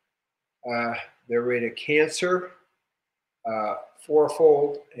increase their rate of cancer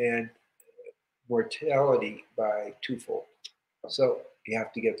fourfold and mortality by twofold. So you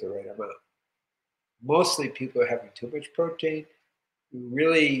have to get the right amount. Mostly people are having too much protein. You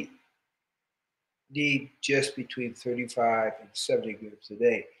really need just between 35 and 70 grams a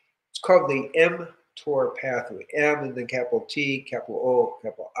day. It's called the mTOR pathway. M and then capital T, capital O,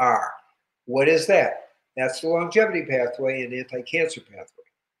 capital R. What is that? That's the longevity pathway and anti-cancer pathway.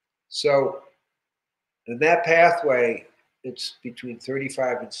 So in that pathway, it's between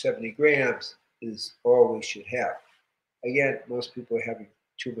 35 and 70 grams is all we should have. Again, most people are having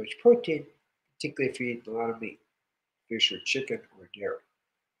too much protein, particularly if you eat a lot of meat, fish or chicken or dairy.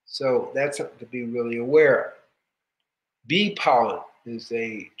 So that's something to be really aware of. Bee pollen is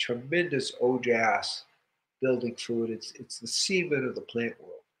a tremendous OJAS building food. It's the semen of the plant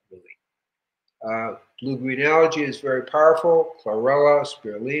world, really. Blue-green algae is very powerful. Chlorella,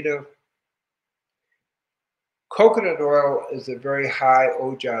 spirulina. Coconut oil is a very high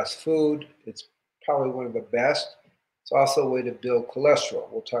OJAS food. It's probably one of the best. It's also a way to build cholesterol.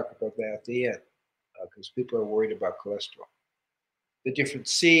 We'll talk about that at the end because people are worried about cholesterol. The different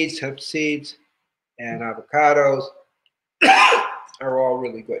seeds, hemp seeds, and avocados are all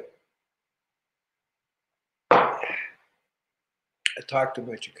really good. I talked too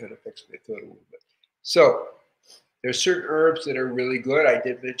much, it kind of fixed my throat a little bit. So there's certain herbs that are really good. I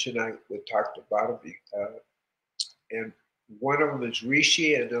did mention I would talk about them. And one of them is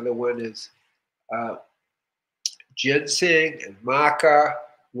reishi, and another one is ginseng and maca,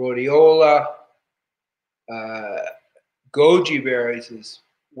 rhodiola. Goji berries is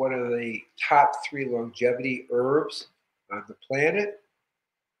one of the top 3 longevity herbs on the planet,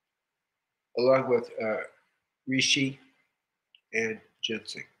 along with reishi and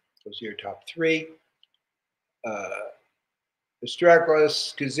ginseng. Those are your top 3.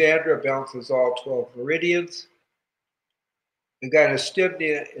 Astragalus schizandra balances all 12 meridians.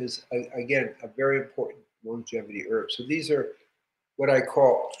 Agynastimnia is, again, a very important longevity herb. So these are what I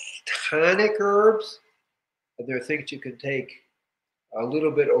call tonic herbs, and they're things you can take a little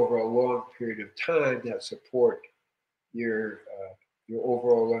bit over a long period of time that support your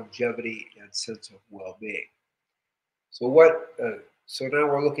overall longevity and sense of well-being. So so now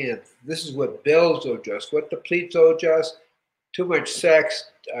we're looking at, this is what builds OJAS. What depletes OJAS? Too much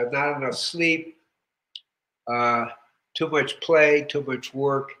sex, not enough sleep, too much play, too much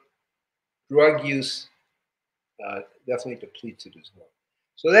work, drug use definitely depletes it as well.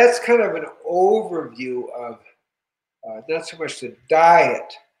 So that's kind of an overview of not so much the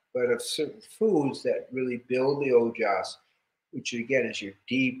diet, but of certain foods that really build the OJAS, which again is your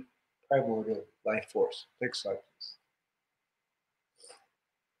deep primordial life force. Next slide, please.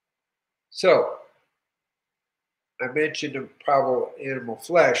 So I mentioned the probable animal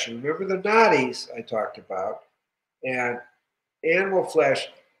flesh. And remember the nadis I talked about, and animal flesh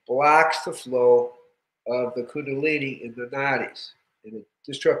blocks the flow of the kundalini in the nadis, and it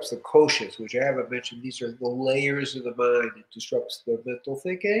disrupts the koshas, which I haven't mentioned. These are the layers of the mind. It disrupts the mental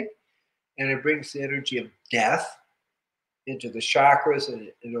thinking, and it brings the energy of death into the chakras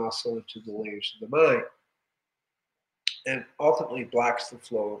and also into the layers of the mind, and ultimately blocks the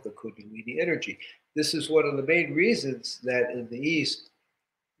flow of the Kundalini energy. This is one of the main reasons that in the East,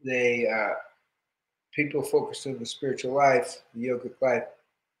 people focused on the spiritual life, the yogic life,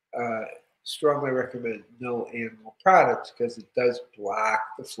 strongly recommend no animal products because it does block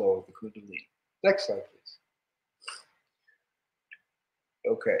the flow of the Kundalini. Next slide, please.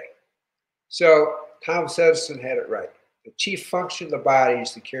 Okay, so Thomas Edison had it right. The chief function of the body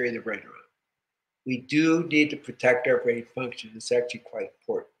is to carry the brain around. We do need to protect our brain function. It's actually quite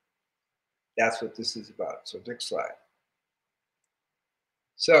important. That's what this is about. So next slide.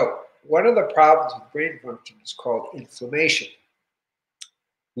 So one of the problems with brain function is called inflammation.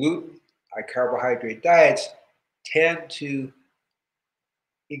 Gluten, high carbohydrate diets tend to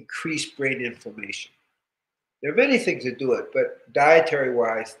increase brain inflammation. There are many things that do it, but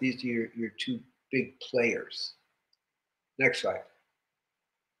dietary-wise, these are your two big players. Next slide.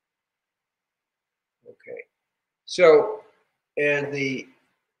 Okay. So, in the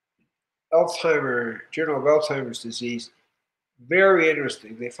Journal of Alzheimer's Disease, very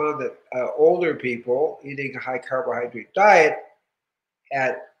interesting. They found that older people eating a high carbohydrate diet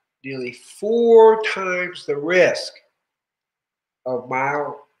had nearly 4 times the risk of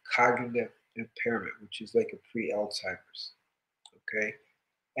mild cognitive impairment, which is like a pre-Alzheimer's. Okay,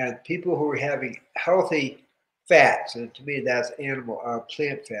 and people who are having healthy fats, and to me that's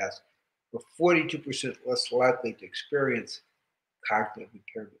plant fats, were 42% less likely to experience cognitive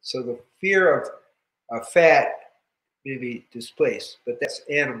impairment. So the fear of fat may be displaced, but that's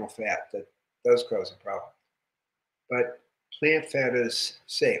animal fat that does cause a problem. But plant fat is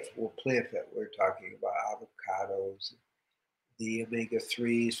safe. Well, plant fat, we're talking about avocados, the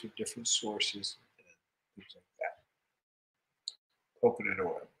omega-3s from different sources, and things like that. Coconut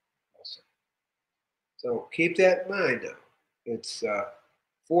oil also. So keep that in mind now. It's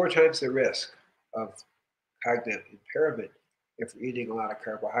 4 times the risk of cognitive impairment if we're eating a lot of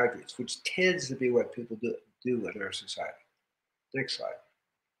carbohydrates, which tends to be what people do in our society. Next slide.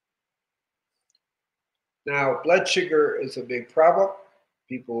 Now, blood sugar is a big problem.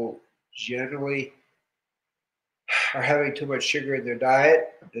 People generally are having too much sugar in their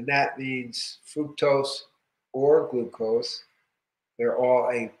diet, and that means fructose or glucose. They're all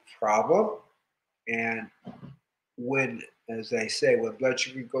a problem. And when, as I say, when blood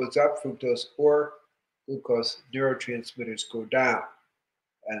sugar goes up, fructose or glucose, neurotransmitters go down.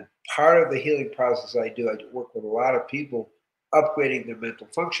 And part of the healing process I work with a lot of people upgrading their mental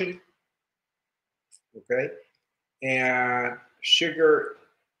functioning. Okay, and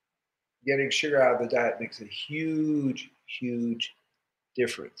getting sugar out of the diet makes a huge, huge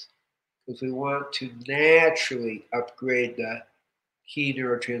difference because we want to naturally upgrade the key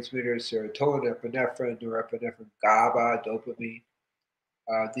neurotransmitters: serotonin, epinephrine, norepinephrine, GABA, dopamine.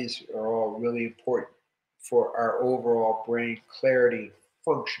 These are all really important for our overall brain clarity and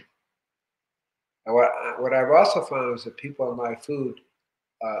function. And what I've also found is that people on live food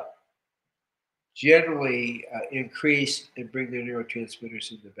generally increase and bring their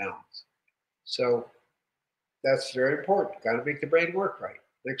neurotransmitters into balance. So that's very important. Got to make the brain work right.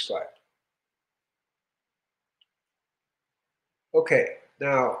 Next slide. Okay,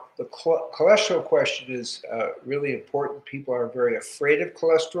 now the cholesterol question is really important. People are very afraid of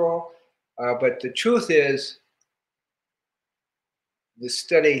cholesterol, but the truth is, the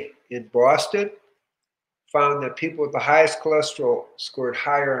study in Boston found that people with the highest cholesterol scored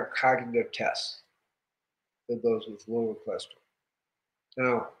higher on cognitive tests than those with lower cholesterol.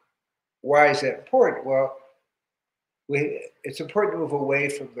 Now, why is that important? Well, it's important to move away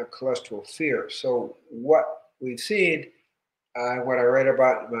from the cholesterol fear. So what we've seen, what I read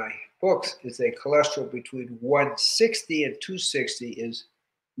about in my books, is that cholesterol between 160 and 260 is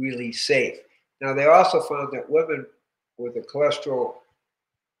really safe. Now, they also found that women with a cholesterol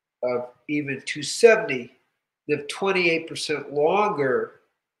of even 270 live 28% longer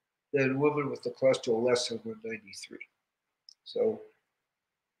than women with the cholesterol less than 193. So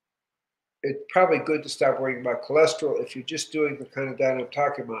it's probably good to stop worrying about cholesterol. If you're just doing the kind of diet I'm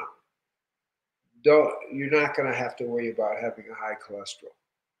talking about, you're not going to have to worry about having a high cholesterol.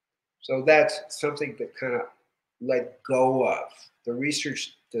 So that's something to kind of let go of. The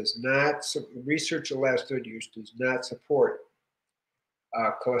research the last 30 years does not support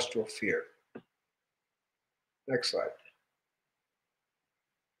cholesterol fear. Next slide.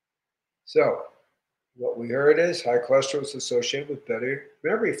 So what we heard is high cholesterol is associated with better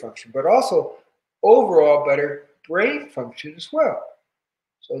memory function, but also overall better brain function as well.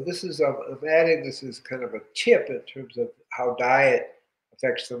 So this is, I'm adding this as kind of a tip in terms of how diet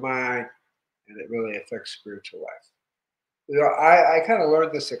affects the mind and it really affects spiritual life. You know, I kind of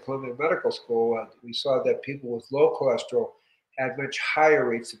learned this at Columbia Medical School. We saw that people with low cholesterol had much higher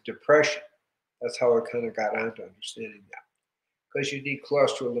rates of depression. That's how I kind of got onto understanding that. Because you need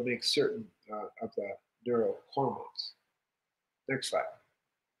cholesterol to make certain of the neurohormones. Next slide.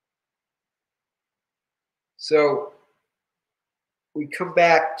 So we come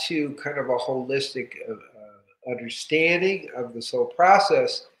back to kind of a holistic understanding of this whole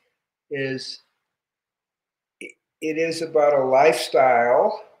process. It is about a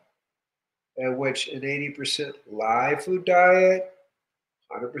lifestyle in which an 80% live food diet,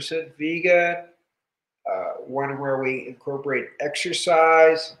 100% vegan, one where we incorporate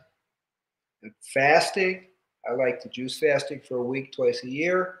exercise and fasting. I like the juice fasting for a week, twice a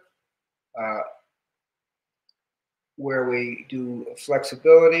year, where we do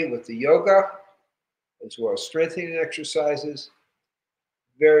flexibility with the yoga, as well as strengthening exercises.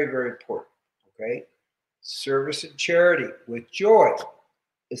 Very, very important, okay? Service and charity with joy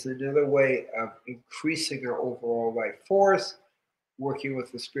is another way of increasing our overall life force. Working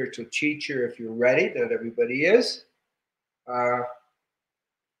with a spiritual teacher if you're ready, not everybody is.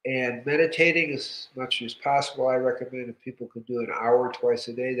 And meditating as much as possible. I recommend if people can do an hour twice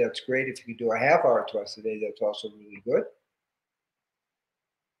a day, that's great. If you can do a half hour twice a day, that's also really good.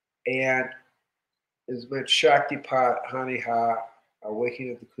 And as much Shaktipat, Haniha,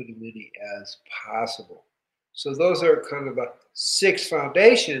 waking up the Kundalini as possible. So those are kind of the 6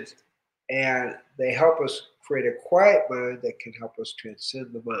 foundations, and they help us create a quiet mind that can help us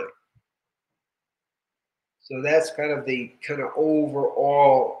transcend the mind. So that's kind of the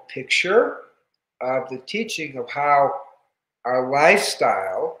overall picture of the teaching of how our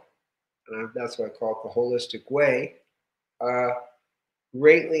lifestyle, and that's why I call it the holistic way,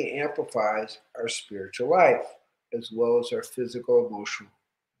 greatly amplifies our spiritual life, as well as our physical, emotional,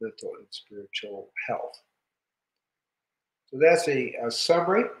 mental, and spiritual health. So that's a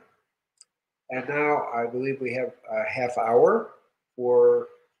summary. And now I believe we have a half hour for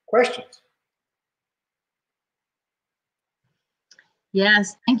questions.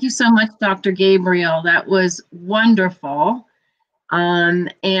 Yes, thank you so much, Dr. Gabriel. That was wonderful.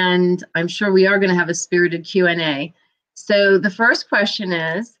 And I'm sure we are going to have a spirited Q&A. So the first question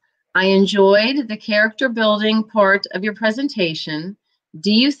is, I enjoyed the character building part of your presentation.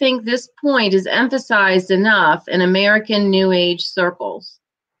 Do you think this point is emphasized enough in American New Age circles?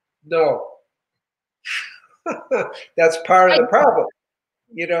 No. That's part of the problem,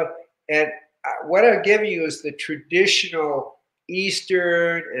 you know. And what I've given you is the traditional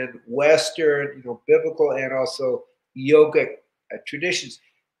Eastern and Western, you know, biblical and also yogic traditions.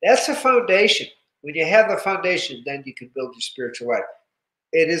 That's the foundation. When you have the foundation, then you can build your spiritual life.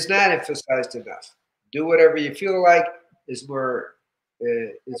 It is not emphasized enough. Do whatever you feel like is more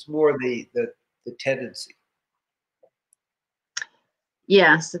the tendency.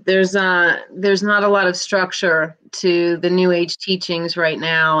 Yes, there's not a lot of structure to the New Age teachings right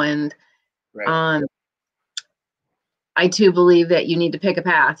now, and right. I too believe that you need to pick a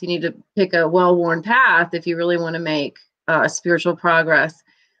path. You need to pick a well-worn path if you really want to make spiritual progress.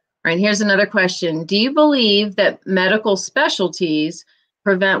 All right, here's another question. Do you believe that medical specialties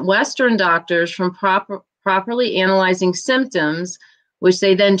prevent Western doctors from properly analyzing symptoms, which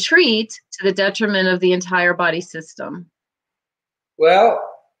they then treat to the detriment of the entire body system? Well,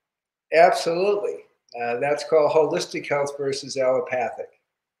 absolutely. That's called holistic health versus allopathic.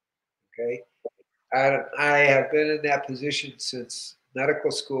 Okay. I have been in that position since medical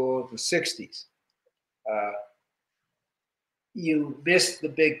school in the 60s. You miss the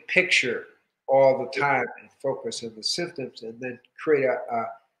big picture all the time and focus on the symptoms, and then create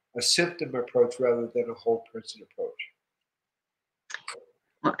a symptom approach rather than a whole person approach.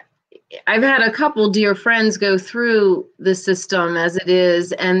 I've had a couple dear friends go through the system as it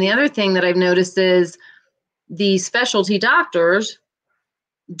is. And the other thing that I've noticed is the specialty doctors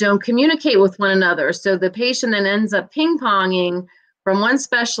don't communicate with one another. So the patient then ends up ping-ponging from one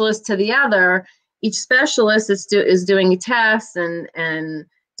specialist to the other. Each specialist is doing tests and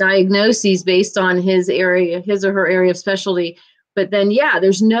diagnoses based on his or her area of specialty. But then, yeah,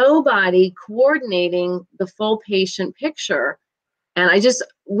 there's nobody coordinating the full patient picture. And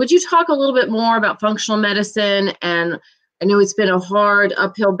would you talk a little bit more about functional medicine? And I know it's been a hard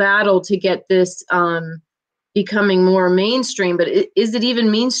uphill battle to get this becoming more mainstream, but is it even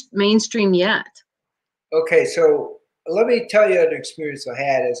mainstream yet? Okay, so let me tell you an experience I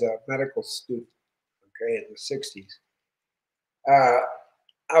had as a medical student, okay, in the 60s.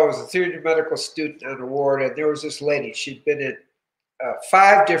 I was a third year medical student on a ward, and there was this lady. She'd been in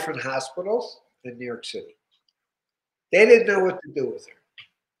 5 different hospitals in New York City. They didn't know what to do with her.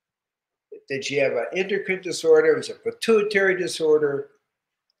 Did she have an endocrine disorder? Was it a pituitary disorder?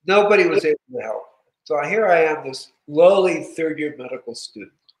 Nobody was able to help. So here I am, this lowly third-year medical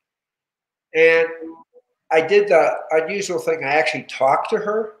student. And I did the unusual thing. I actually talked to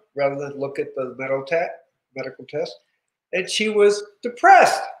her rather than look at the medical test. And she was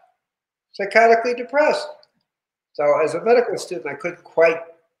depressed, psychotically depressed. So as a medical student, I couldn't quite,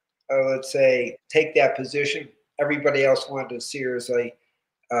 let's say, take that position. Everybody else wanted to see her as a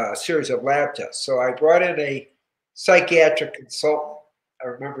series of lab tests. So I brought in a psychiatric consultant. I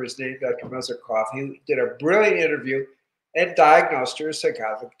remember his name, Dr. Mezarkov. He did a brilliant interview and diagnosed her as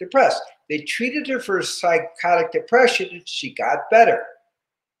psychotic depressed. They treated her for psychotic depression and she got better.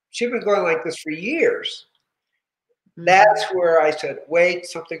 She'd been going like this for years. That's where I said, wait,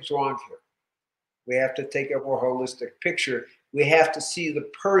 something's wrong here. We have to take a more holistic picture. We have to see the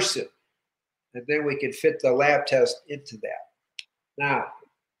person, and then we can fit the lab test into that. Now,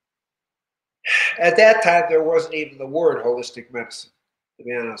 at that time, there wasn't even the word holistic medicine, to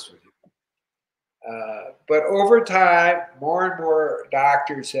be honest with you. But over time, more and more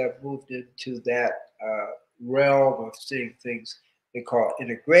doctors have moved into that realm of seeing things they call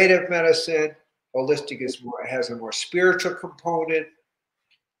integrative medicine. Holistic has a more spiritual component.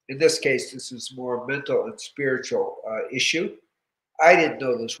 In this case, this is more mental and spiritual issue. I didn't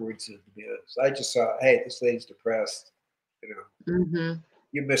know those words, to be honest. I just saw, hey, this lady's depressed. You know,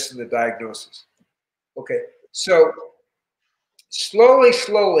 you're missing the diagnosis. Okay, so slowly,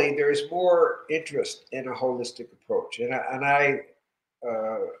 there's more interest in a holistic approach. And I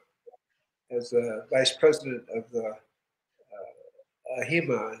as a vice president of the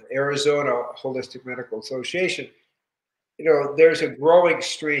HEMA, Arizona Holistic Medical Association, you know, there's a growing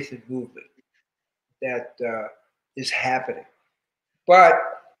strength and movement that is happening. But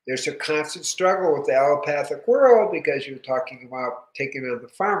there's a constant struggle with the allopathic world because you're talking about taking on the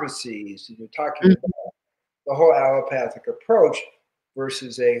pharmacies and you're talking about the whole allopathic approach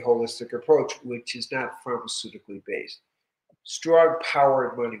versus a holistic approach, which is not pharmaceutically based. Strong power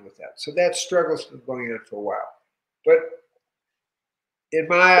and money with that. So that struggle's been going on for a while. But in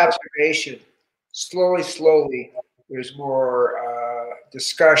my observation, slowly, there's more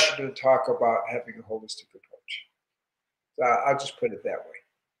discussion and talk about having a holistic approach. I'll just put it that way.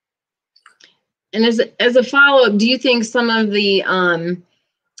 And as a follow-up, do you think some of the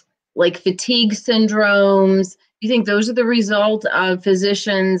like fatigue syndromes, do you think those are the result of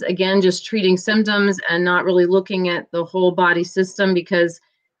physicians, again, just treating symptoms and not really looking at the whole body system? Because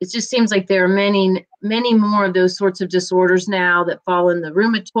it just seems like there are many more of those sorts of disorders now that fall in the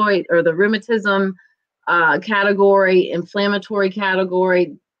rheumatoid or the rheumatism category, inflammatory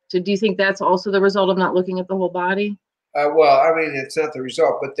category. So do you think that's also the result of not looking at the whole body? Well, I mean, it's not the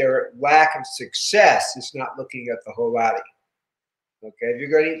result, but their lack of success is not looking at the whole body. Okay, if you're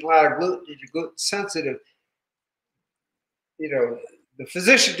going to eat a lot of gluten, if you're gluten sensitive, you know, the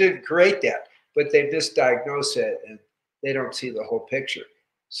physician didn't create that, but they misdiagnose it and they don't see the whole picture.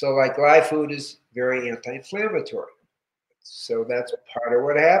 So like live food is very anti-inflammatory. So that's part of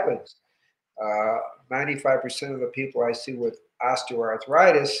what happens. 95% of the people I see with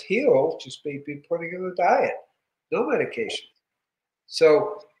osteoarthritis heal just by putting in the diet, no medication.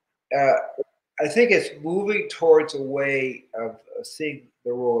 So I think it's moving towards a way of seeing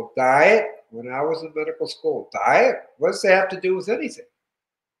the role of diet. When I was in medical school, diet, what does that have to do with anything?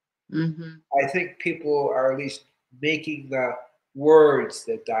 I think people are at least making the words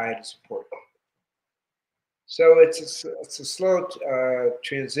that diet is important. So it's a slow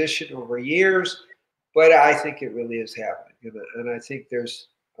transition over years, but I think it really is happening. And I think there's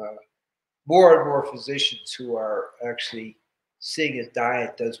more and more physicians who are actually seeing a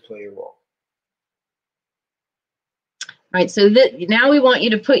diet does play a role. All right, so now we want you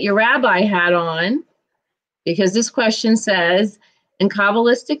to put your rabbi hat on, because this question says, in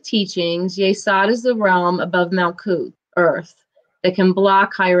Kabbalistic teachings, Yesod is the realm above Malkut, earth, that can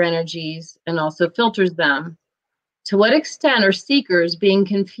block higher energies and also filters them. To what extent are seekers being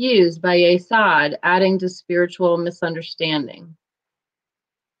confused by Yesod, adding to spiritual misunderstanding?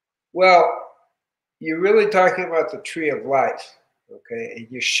 Well, you're really talking about the tree of life, okay? And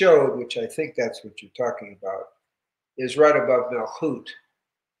you showed, which I think that's what you're talking about, is right above Malchut.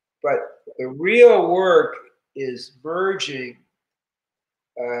 But the real work is merging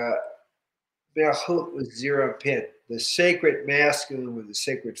Malchut with Zero and Pin, the sacred masculine with the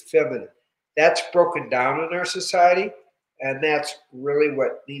sacred feminine. That's broken down in our society, and that's really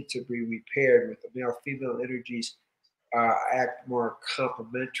what needs to be repaired, with the male-female energies act more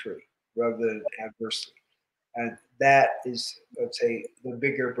complementary rather than adversely. And that is, let's say, the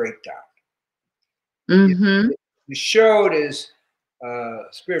bigger breakdown. You showed is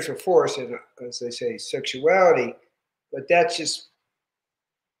spiritual force and, as they say, sexuality, but that's just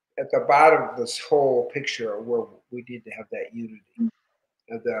at the bottom of this whole picture of where we need to have that unity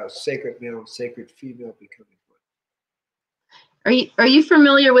of the sacred male and sacred female becoming one. Are you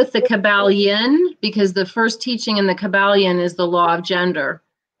familiar with the Kabbalion? Because the first teaching in the Kabbalion is the law of gender.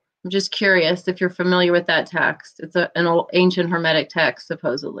 I'm just curious if you're familiar with that text. It's an old ancient Hermetic text,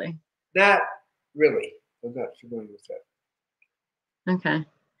 supposedly. Not really. I'm not familiar with that. Okay.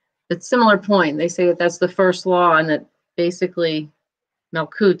 It's a similar point. They say that that's the first law, and that basically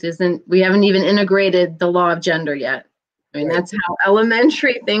Malkut isn't, we haven't even integrated the law of gender yet. I mean, Right. that's how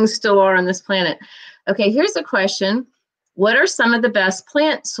elementary things still are on this planet. Okay, here's a question. What are some of the best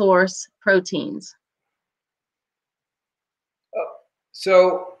plant source proteins?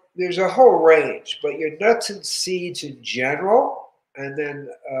 So there's a whole range, but your nuts and seeds in general, and then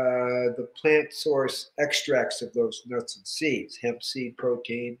the plant source extracts of those nuts and seeds, hemp seed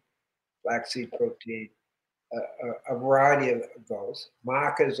protein, flaxseed protein, a variety of those.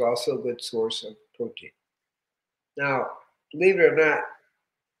 Maca is also a good source of protein. Now, believe it or not,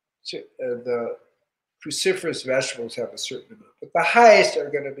 the cruciferous vegetables have a certain amount, but the highest are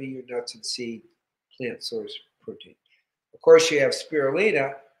going to be your nuts and seed plant source protein. Of course, you have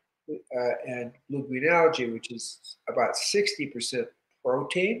spirulina and blue green algae, which is about 60%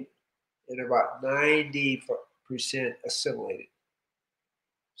 protein and about 90% assimilated.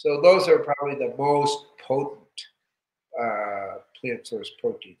 So those are probably the most potent plant source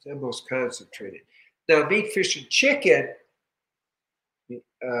proteins and most concentrated. Now, meat, fish, and chicken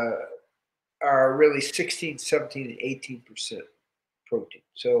are really 16, 17, and 18% protein.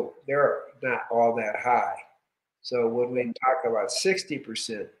 So they're not all that high. So when we talk about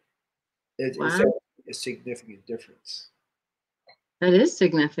 60%, it's a significant difference. That is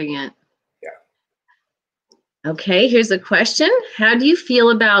significant. Yeah. Okay, here's a question. How do you feel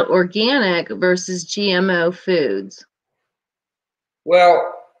about organic versus GMO foods?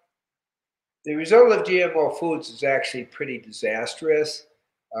 Well, the result of GMO foods is actually pretty disastrous.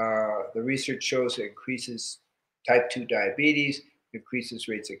 The research shows it increases type 2 diabetes, increases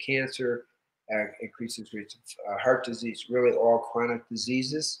rates of cancer, increases rates of heart disease, really all chronic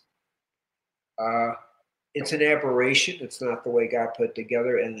diseases. It's an aberration. It's not the way God put it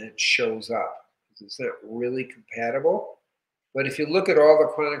together, and it shows up. It's not really compatible. But if you look at all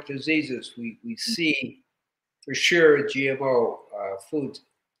the chronic diseases, we see for sure GMO foods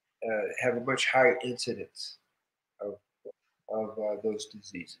have a much higher incidence of those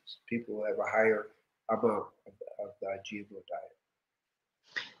diseases. People have a higher amount of the GMO diet.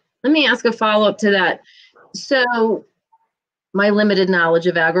 Let me ask a follow-up to that. So my limited knowledge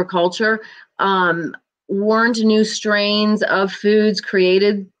of agriculture, weren't new strains of foods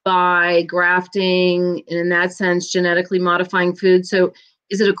created by grafting, and in that sense, genetically modifying foods? So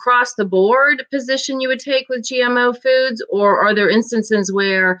is it across the board position you would take with GMO foods, or are there instances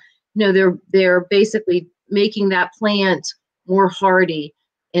where they're basically making that plant more hardy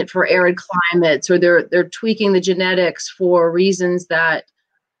and for arid climates, or they're tweaking the genetics for reasons that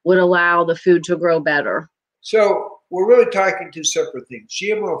would allow the food to grow better? So we're really talking two separate things.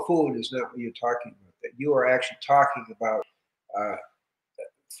 GMO food is not what you're talking about. That you are actually talking about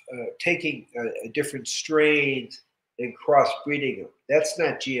taking different strains and crossbreeding them. That's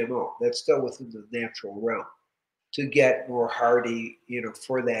not GMO. That's still within the natural realm to get more hardy,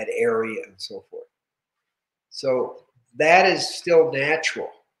 for that area and so forth. So that is still natural.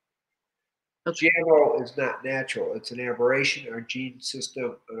 Okay. GMO is not natural. It's an aberration. Our gene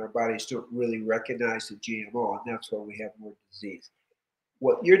system and our bodies don't really recognize the GMO, and that's why we have more disease.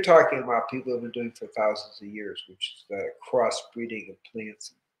 What you're talking about, people have been doing for thousands of years, which is the crossbreeding of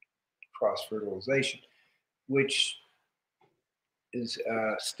plants and cross-fertilization, which is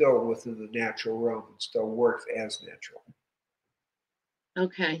still within the natural realm and still works as natural.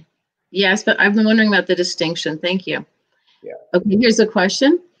 Okay. Yes, but I've been wondering about the distinction. Thank you. Yeah. Okay, here's a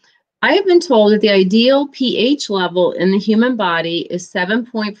question. I have been told that the ideal pH level in the human body is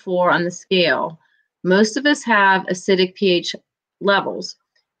 7.4 on the scale. Most of us have acidic pH levels.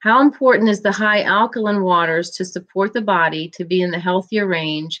 How important is the high alkaline waters to support the body to be in the healthier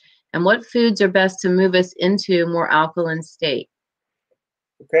range, and what foods are best to move us into a more alkaline state?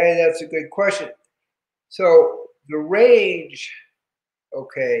 Okay, that's a good question. So the range,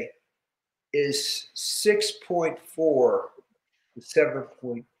 is 6.4 to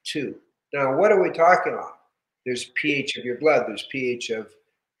 7.2. Now, what are we talking about? There's pH of your blood, there's pH of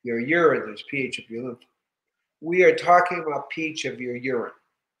your urine, there's pH of your lymph. We are talking about pH of your urine.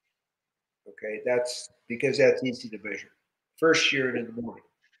 Okay, that's because that's easy to measure. First urine in the morning.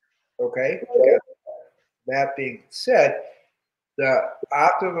 Okay. That being said, The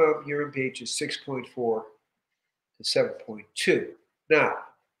optimum urine pH is 6.4 to 7.2. Now,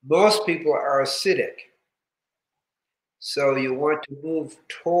 most people are acidic, so you want to move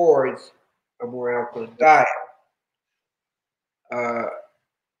towards a more alkaline diet.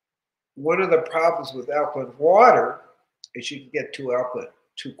 One of the problems with alkaline water is you can get too alkaline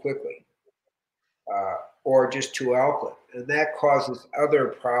too quickly, or just too alkaline, and that causes other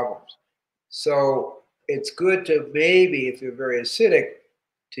problems. So it's good to maybe, if you're very acidic,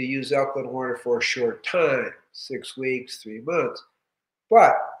 to use alkaline water for a short time, 6 weeks, 3 months.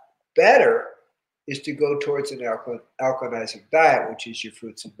 But better is to go towards an alkalinizing diet, which is your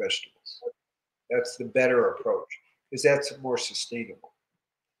fruits and vegetables. That's the better approach, because that's more sustainable.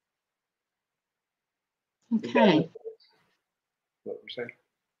 Okay. What we're saying.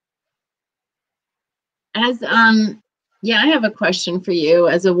 As yeah, I have a question for you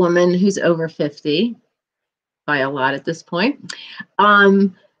as a woman who's over 50 by a lot at this point.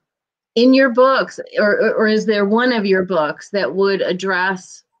 In your books, or is there one of your books that would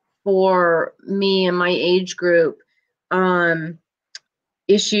address for me and my age group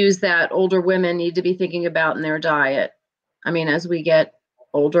issues that older women need to be thinking about in their diet? I mean, as we get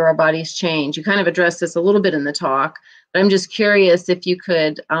older, our bodies change. You kind of addressed this a little bit in the talk, but I'm just curious if you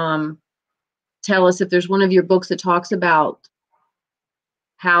could tell us if there's one of your books that talks about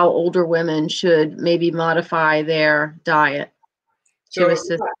how older women should maybe modify their diet to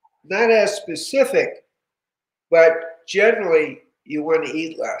assist. Not as specific, but generally you want to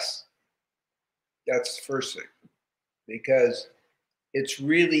eat less. That's the first thing, because it's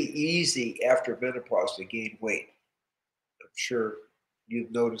really easy after menopause to gain weight. I'm sure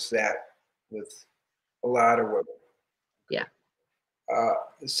you've noticed that with a lot of women. Yeah.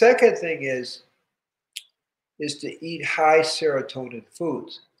 The second thing is to eat high serotonin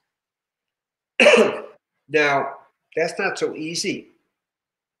foods. Now, that's not so easy.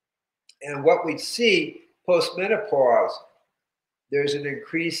 And what we see post-menopause, there's an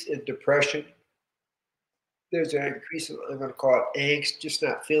increase in depression. There's an increase in, I'm going to call it angst, just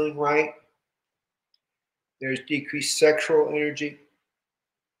not feeling right. There's decreased sexual energy.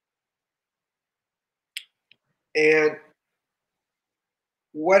 And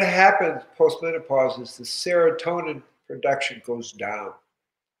what happens post-menopause is the serotonin production goes down.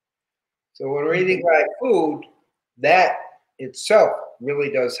 So when we're eating right food, that itself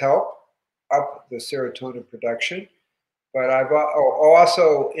really does help up the serotonin production. But I've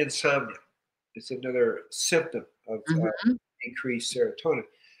also insomnia. It's another symptom of increased serotonin.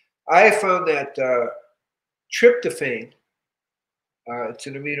 I found that tryptophan, it's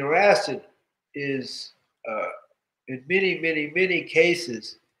an amino acid, is in many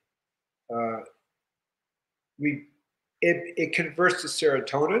cases, it converts to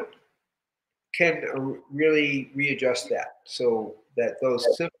serotonin, can really readjust that, so that those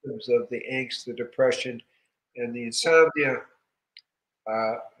symptoms of the angst, the depression, and the insomnia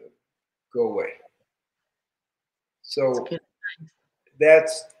go away. So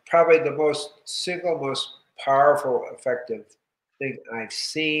that's probably the single most powerful, effective thing I've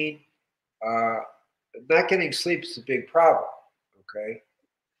seen. Not getting sleep is a big problem, okay?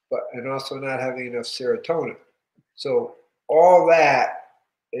 And also not having enough serotonin. So all that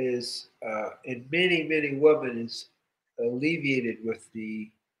is, in many women, is alleviated with the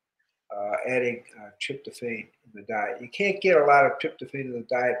adding tryptophan in the diet. You can't get a lot of tryptophan in the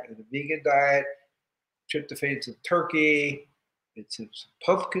diet in the vegan diet. Tryptophan's in turkey, it's in some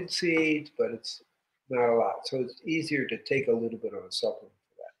pumpkin seeds, but it's not a lot. So it's easier to take a little bit of a supplement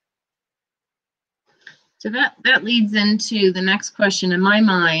for that. So that leads into the next question in my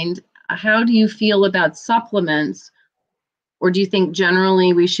mind. How do you feel about supplements? Or do you think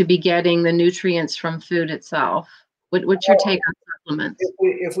generally we should be getting the nutrients from food itself? What's your take on supplements?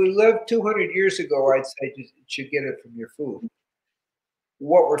 If we lived 200 years ago, I'd say you should get it from your food.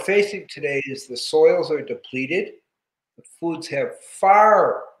 What we're facing today is the soils are depleted. The foods have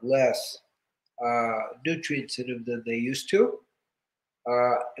far less nutrients in them than they used to.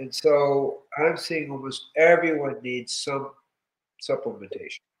 And so I'm seeing almost everyone needs some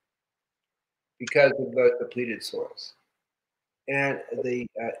supplementation because of the depleted soils and the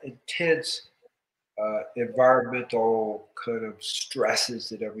intense environmental kind of stresses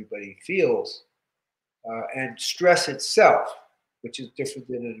that everybody feels. And stress itself, which is different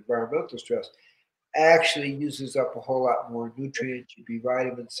than an environmental stress, actually uses up a whole lot more nutrients, B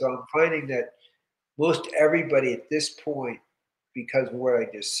vitamins. So I'm finding that most everybody at this point, because of what I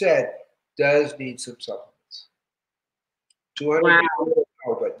just said, does need some supplements. 200 years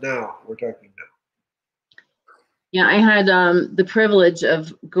ago, but now we're talking now. Yeah, I had the privilege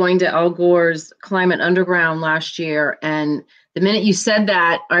of going to Al Gore's Climate Underground last year, and the minute you said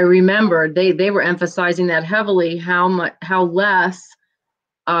that, I remembered they were emphasizing that heavily. Uh,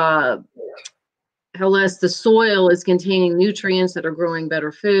 how less the soil is containing nutrients that are growing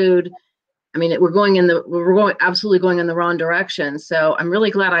better food. I mean, we're absolutely going in the wrong direction. So I'm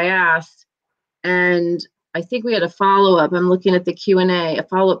really glad I asked. And I think we had a follow-up. I'm looking at the Q&A, a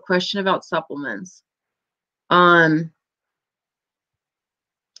follow-up question about supplements.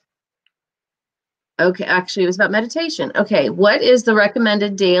 Okay, actually, it was about meditation. Okay, what is the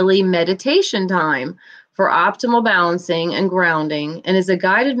recommended daily meditation time for optimal balancing and grounding? And is a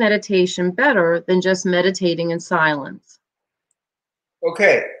guided meditation better than just meditating in silence?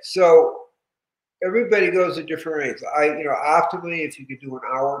 Okay, so everybody goes at different rates. Optimally, if you could do an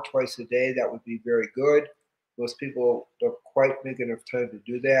hour twice a day, that would be very good. Most people don't quite make enough time to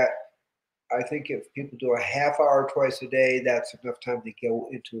do that. I think if people do a half hour twice a day, that's enough time to go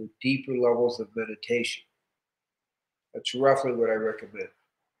into deeper levels of meditation. That's roughly what I recommend.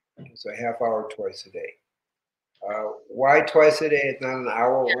 It's a half hour twice a day. Why twice a day and not an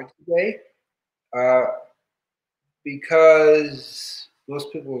hour once a day? Uh, because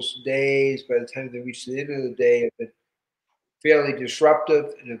most people's days, by the time they reach the end of the day, have been fairly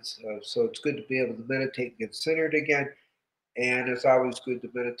disruptive, and so it's good to be able to meditate and get centered again. And it's always good to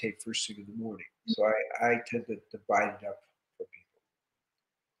meditate first thing in the morning. So I tend to divide it up for people.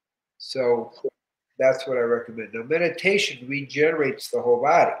 So that's what I recommend. Now, meditation regenerates the whole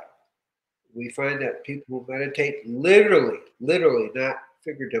body. We find that people who meditate literally, not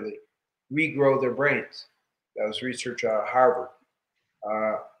figuratively, regrow their brains. That was research out of Harvard.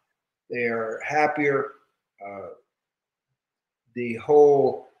 They are happier. Uh, the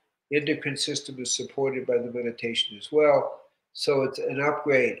whole endocrine system is supported by the meditation as well. So it's an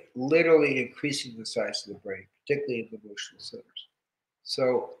upgrade, literally increasing the size of the brain, particularly in the emotional centers.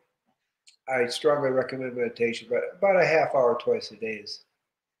 So I strongly recommend meditation, but about a half hour twice a day is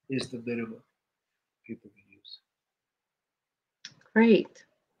the minimum people can use. Great.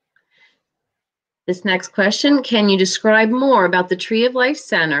 This next question, can you describe more about the Tree of Life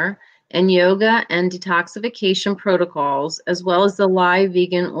Center and yoga and detoxification protocols, as well as the live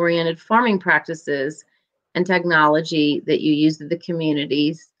vegan-oriented farming practices and technology that you use in the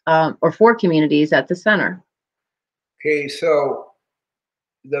communities or for communities at the center? Okay, so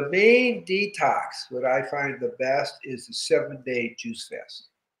the main detox, what I find the best, is the 7-day juice fast.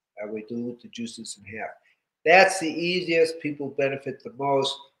 We dilute the juices in half. That's the easiest. People benefit the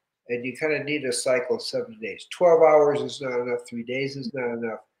most, and you kind of need a cycle of 7 days. 12 hours is not enough. 3 days is not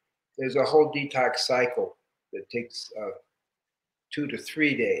enough. There's a whole detox cycle that takes 2 to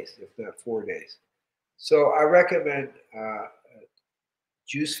 3 days, if not 4 days. So I recommend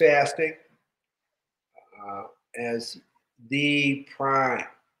juice fasting as the prime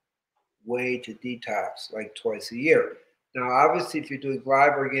way to detox, like twice a year. Now, obviously, if you're doing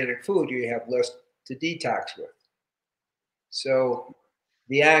live organic food, you have less to detox with. So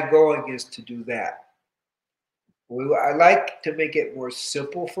the ongoing is to do that. I like to make it more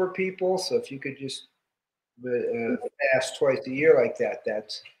simple for people. So if you could just fast twice a year like that,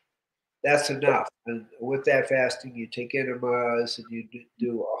 that's enough. And with that fasting, you take enemas and you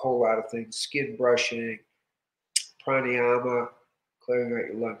do a whole lot of things: skin brushing, pranayama, clearing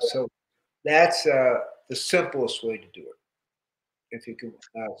out your lungs. So that's the simplest way to do it. If you can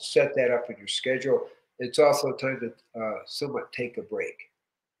set that up in your schedule, it's also time to somewhat take a break.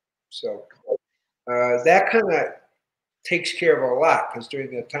 So that kind of takes care of a lot, because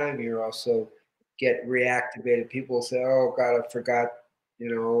during that time you also get reactivated. People say, "Oh God, I forgot,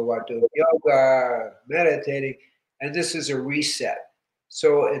 about doing yoga, meditating," and this is a reset.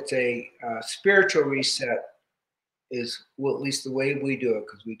 So it's a spiritual reset, is well, at least the way we do it,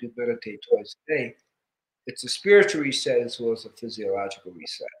 because we do meditate twice a day. It's a spiritual reset as well as a physiological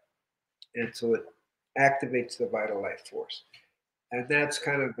reset, and so it activates the vital life force, and that's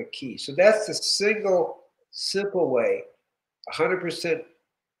kind of the key. So that's the single simple way: 100%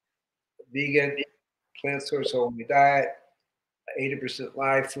 vegan, plant source only diet, 80%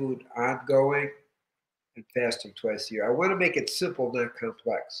 live food ongoing, and fasting twice a year. I want to make it simple, not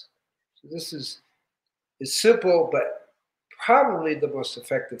complex. So this is simple, but probably the most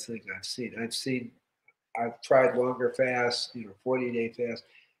effective thing I've seen. I've tried longer fasts, 40-day fast,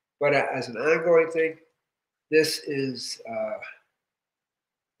 but as an ongoing thing, this is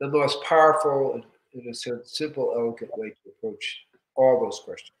the most powerful and, in a sense, simple, elegant way to approach all those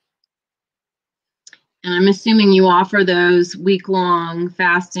questions. And I'm assuming you offer those week-long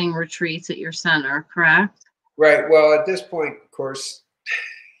fasting retreats at your center, correct? Right. Well, at this point, of course,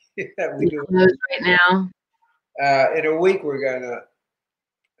 yeah, we do those right now. In a week, we're going to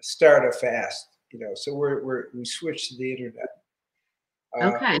start a fast, so we switched to the internet.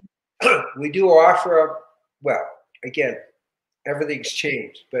 Okay. We do offer, well, again, everything's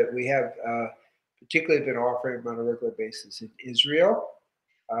changed, but we have particularly been offering them on a regular basis in Israel.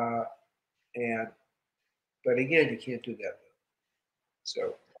 But again, you can't do that.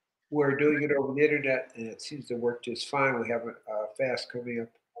 So we're doing it over the internet, and it seems to work just fine. We have a fast coming up.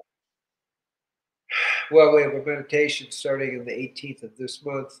 Well, we have a meditation starting on the 18th of this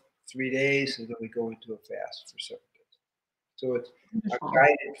month, 3 days, and then we go into a fast for 7 days. So it's a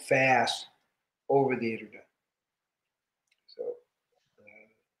guided fast over the internet. So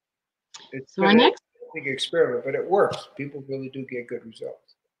it's been a big experiment, but it works. People really do get good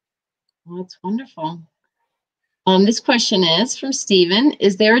results. Well, that's wonderful. This question is from Stephen.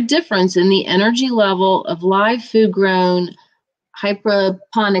 Is there a difference in the energy level of live food grown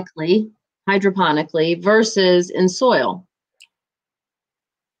hydroponically versus in soil?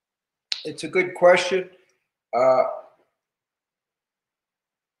 It's a good question.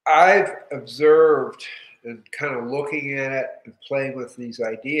 I've observed and kind of looking at it and playing with these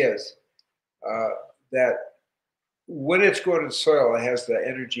ideas that when it's grown in soil, it has the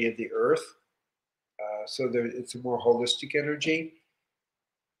energy of the earth. So it's a more holistic energy.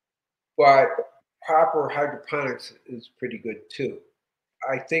 But proper hydroponics is pretty good too.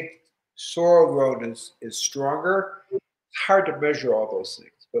 I think soil grown is stronger. It's hard to measure all those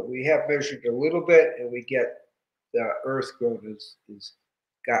things, but we have measured a little bit, and we get the earth grown is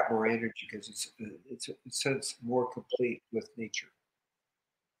got more energy because it's in a sense more complete with nature.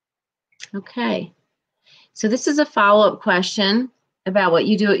 Okay. So this is a follow-up question about what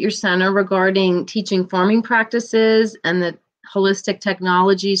you do at your center regarding teaching farming practices and the holistic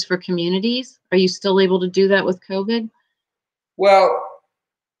technologies for communities. Are you still able to do that with COVID? Well,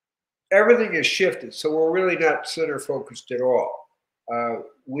 everything has shifted, so we're really not center focused at all.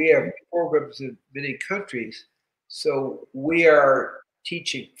 We have programs in many countries, so we are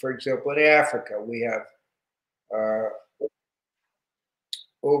teaching, for example, in Africa, we have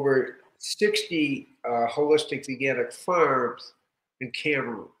over 60 holistic veganic farms in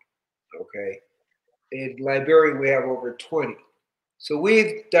Cameroon, okay? In Liberia, we have over 20. So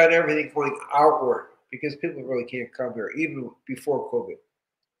we've done everything going outward because people really can't come here, even before COVID.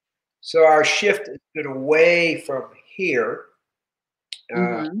 So our shift has been away from here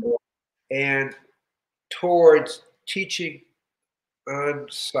and towards teaching on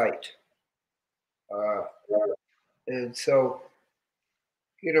site. And so,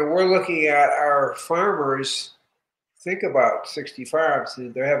 we're looking at our farmers. Think about 60 farms,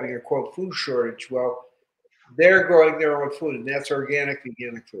 and they're having a quote food shortage. Well, they're growing their own food, and that's organic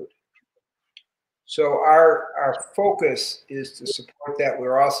food. So our focus is to support that.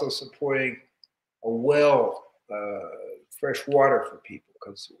 We're also supporting a fresh water for people,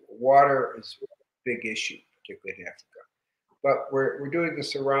 because water is a big issue, particularly in Africa. But we're doing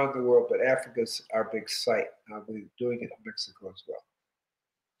this around the world, but Africa's our big site. We're doing it in Mexico as well.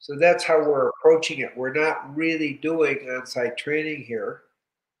 So that's how we're approaching it. We're not really doing on-site training here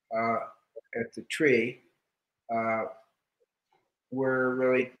at the tree. We're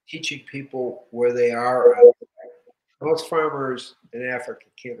really teaching people where they are. Most farmers in Africa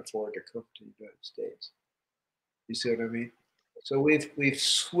can't afford to come to the United States. You see what I mean? So we've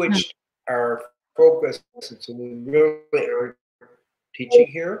switched our focus, so we really aren't teaching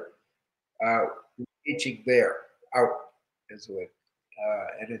here. We're teaching there, out as a way,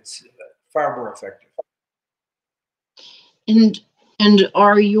 and it's far more effective. And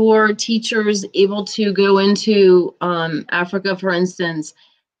are your teachers able to go into Africa, for instance,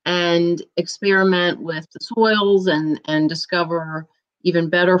 and experiment with the soils and discover even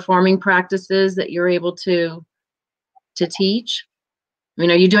better farming practices that you're able to teach? I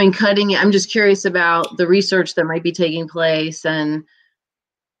mean, are you doing cutting? I'm just curious about the research that might be taking place, and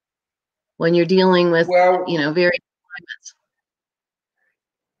when you're dealing with, various climates.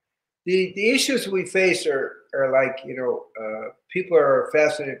 The issues we face are like, people are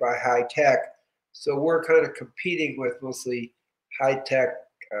fascinated by high tech, so we're kind of competing with mostly high tech,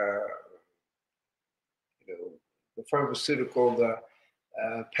 the pharmaceutical, the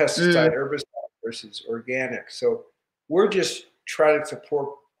pesticide, herbicide versus organic. So we're just trying to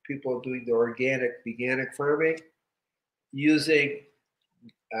support people doing the organic, veganic farming using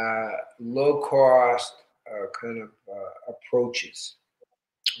low cost kind of approaches,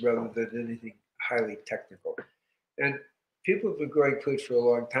 rather than anything highly technical. And people have been growing food for a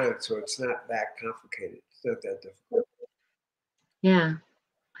long time, so it's not that complicated. It's not that difficult. Yeah.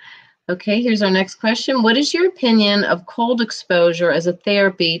 Okay, here's our next question. What is your opinion of cold exposure as a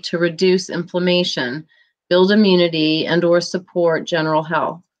therapy to reduce inflammation, build immunity, and or support general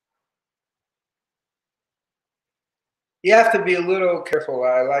health? You have to be a little careful.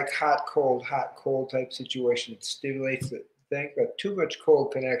 I like hot, cold type situation. It stimulates the thing, but too much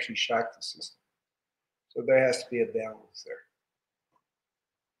cold can actually shock the system. So there has to be a balance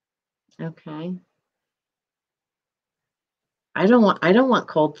there. Okay. I don't want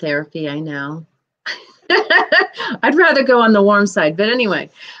cold therapy, I know. I'd rather go on the warm side, but anyway,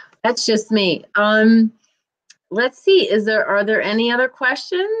 that's just me. Let's see, are there any other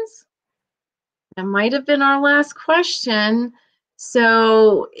questions? That might have been our last question.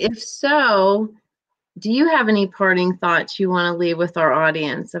 So if so, do you have any parting thoughts you want to leave with our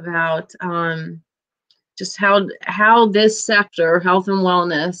audience about just how this sector, health and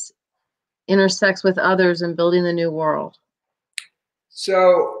wellness, intersects with others in building the new world?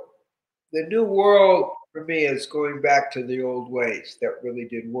 So the new world for me is going back to the old ways that really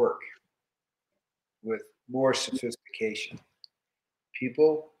did work with more sophistication.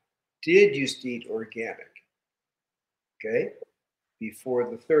 People did used to eat organic, okay, before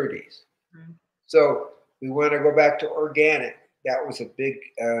the 30s. Mm-hmm. So we want to go back to organic. That was a big,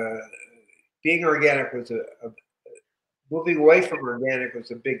 being organic was moving away from organic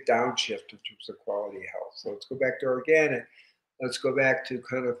was a big downshift in terms of quality of health. So let's go back to organic. Let's go back to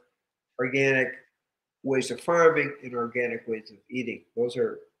kind of organic ways of farming and organic ways of eating. Those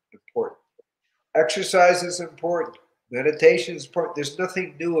are important. Exercise is important. Meditation is important. There's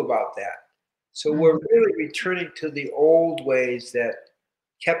nothing new about that. So we're really returning to the old ways that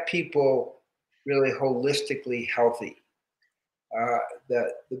kept people really holistically healthy.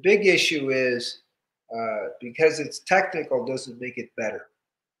 The big issue is because it's technical doesn't make it better.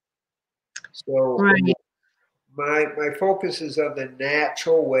 So right. My focus is on the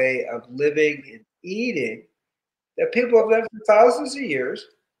natural way of living and eating that people have done for thousands of years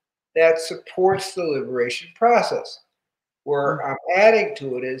that supports the liberation process. Where I'm adding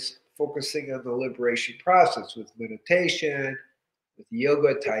to it is focusing on the liberation process with meditation, with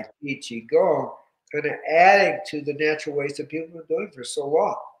yoga, tai chi, qigong, kind of adding to the natural ways that people have been doing for so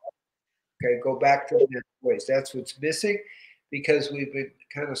long. Okay, go back to the natural ways. That's what's missing because we've been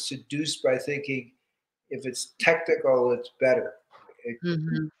kind of seduced by thinking if it's technical, it's better.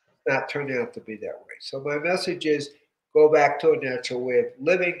 It's not turning out to be that way. So my message is go back to a natural way of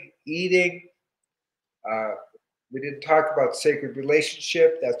living, eating. We didn't talk about sacred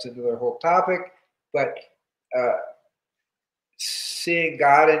relationship. That's another whole topic. But seeing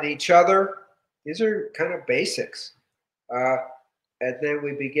God in each other, these are kind of basics. And then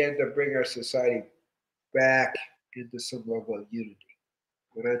we begin to bring our society back into some level of unity.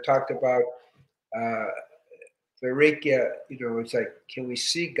 When I talked about Varikya, it's like, can we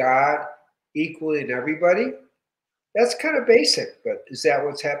see God equally in everybody? That's kind of basic, but is that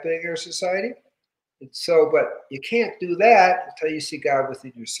what's happening in our society? And so, but you can't do that until you see God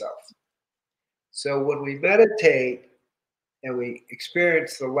within yourself. So when we meditate and we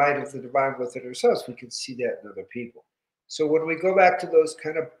experience the light of the divine within ourselves, we can see that in other people. So when we go back to those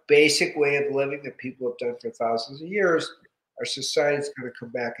kind of basic way of living that people have done for thousands of years, our society is going to come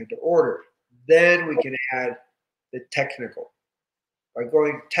back into order. Then we can add the technical. By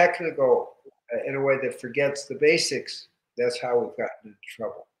going technical in a way that forgets the basics, that's how we've gotten into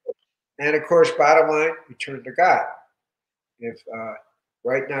trouble. And of course, bottom line, return to God. If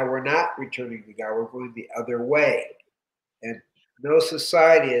right now we're not returning to God, we're going the other way. And no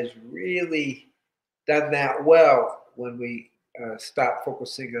society has really done that well when we stop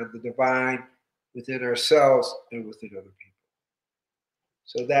focusing on the divine within ourselves and within other people.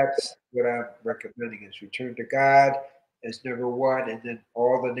 So that's what I'm recommending is return to God as number one, and then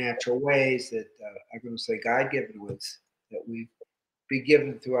all the natural ways that I'm going to say God-given ways that we've been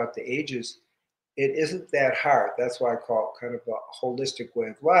given throughout the ages. It isn't that hard. That's why I call it kind of a holistic way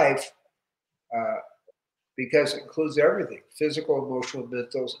of life because it includes everything, physical, emotional,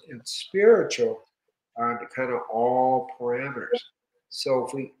 mental, and spiritual on the kind of all parameters. So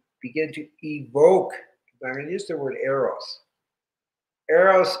if we begin to evoke, I'm going to use the word eros.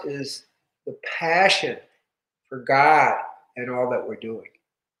 Eros is the passion for God and all that we're doing.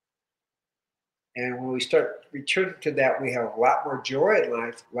 And when we start returning to that, we have a lot more joy in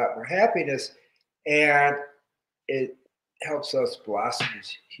life, a lot more happiness, and it helps us blossom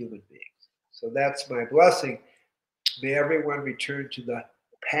as human beings. So that's my blessing. May everyone return to the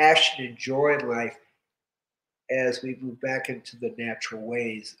passion and joy in life as we move back into the natural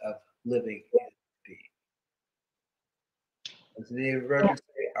ways of living and being. As the Native Americans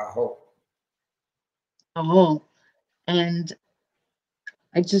say, aho. Aho. And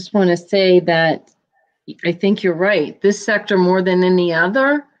I just want to say that I think you're right. This sector, more than any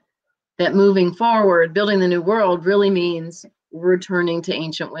other, that moving forward, building the new world really means returning to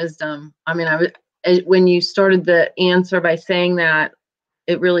ancient wisdom. I mean, when you started the answer by saying that,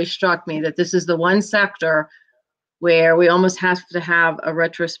 it really struck me that this is the one sector where we almost have to have a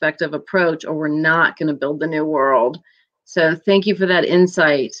retrospective approach, or we're not going to build the new world. So thank you for that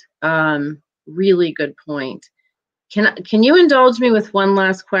insight. Really good point. Can you indulge me with one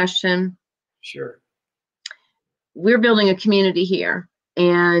last question? Sure. We're building a community here,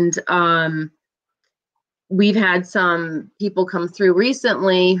 and we've had some people come through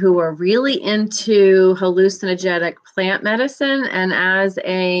recently who are really into hallucinogenic plant medicine. And as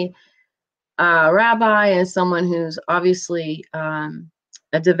a rabbi, as someone who's obviously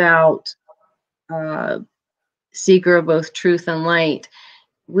a devout seeker of both truth and light,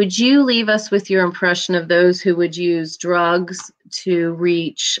 would you leave us with your impression of those who would use drugs to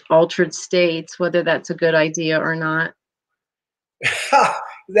reach altered states, whether that's a good idea or not?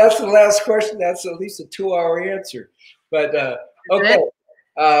 That's the last question. That's at least a 2-hour answer. But okay.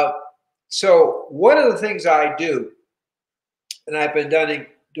 So one of the things I do, and I've been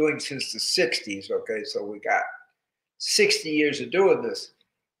doing since the 60s, okay, so we got 60 years of doing this,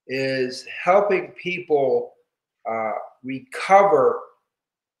 is helping people recover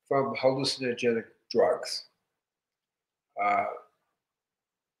from hallucinogenic drugs.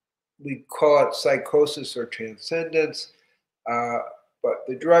 We call it psychosis or transcendence. But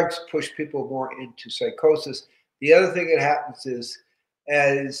the drugs push people more into psychosis. The other thing that happens is,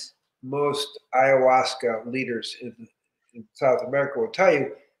 as most ayahuasca leaders in South America will tell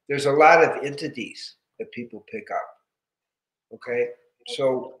you, there's a lot of entities that people pick up. Okay?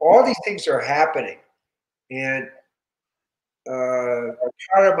 So all these things are happening. And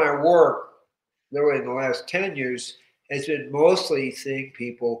part of my work, literally in the last 10 years, has been mostly seeing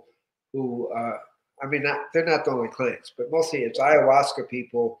people who, I mean, they're not the only clients, but mostly it's ayahuasca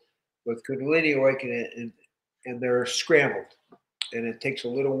people with Kundalini awakening, and they're scrambled. And it takes a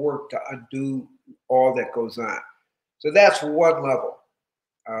little work to undo all that goes on. So that's one level.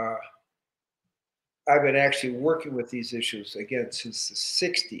 I've been actually working with these issues, again, since the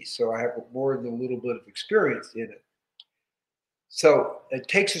 60s. So I have more than a little bit of experience in it. So it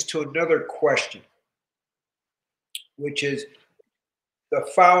takes us to another question, which is the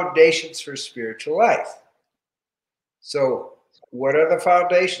foundations for spiritual life. So what are the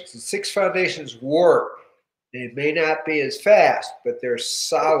foundations? The 6 foundations work. They may not be as fast, but they're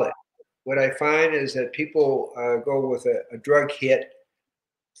solid. What I find is that people go with a drug hit.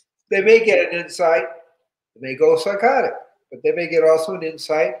 They may get an insight. They may go psychotic, but they may get also an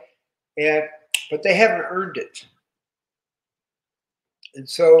insight, but they haven't earned it. And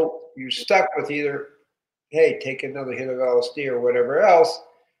so you're stuck with either, hey, take another hit of LSD or whatever else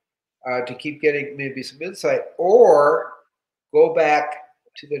to keep getting maybe some insight, or go back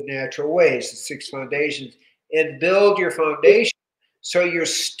to the natural ways, the 6 foundations, and build your foundation so you're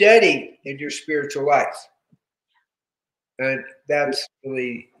steady in your spiritual life. And that's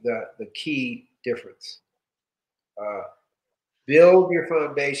really the key difference. Build your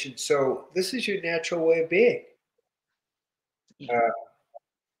foundation so this is your natural way of being.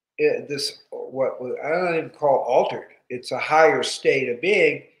 What I don't even call altered. It's a higher state of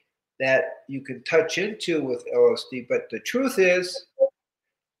being that you can touch into with LSD. But the truth is,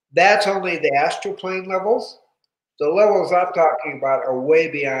 that's only the astral plane levels. The levels I'm talking about are way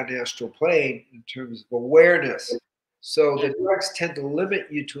beyond astral plane in terms of awareness. So the drugs tend to limit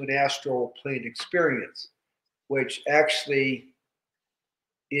you to an astral plane experience, which actually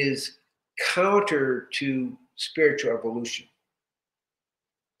is counter to spiritual evolution.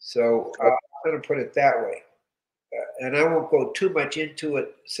 So I'm going to put it that way. And I won't go too much into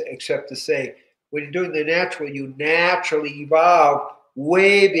it except to say, when you're doing the natural, you naturally evolve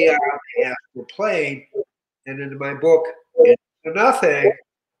way beyond the astral plane. And in my book, Into Nothing,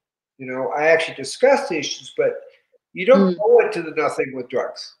 I actually discuss the issues, but you don't go into the nothing with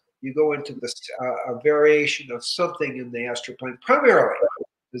drugs. You go into this a variation of something in the astral plane primarily.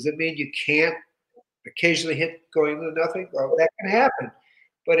 Does it mean you can't occasionally hit going to nothing? Well, that can happen,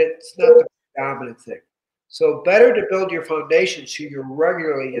 but it's not the dominant thing. So better to build your foundation so you're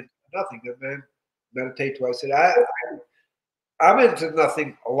regularly into nothing. And then meditate twice a day. I'm into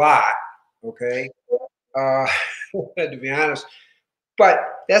nothing a lot, okay? To be honest.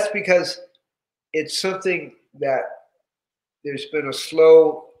 But that's because it's something that there's been a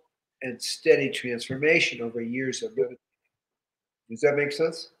slow and steady transformation over years of meditating. Does that make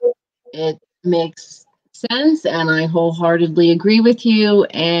sense? It makes sense, and I wholeheartedly agree with you.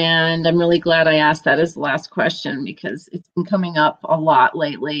 And I'm really glad I asked that as the last question, because it's been coming up a lot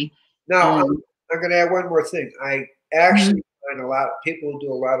lately. Now, I'm going to add one more thing. I actually And a lot of people who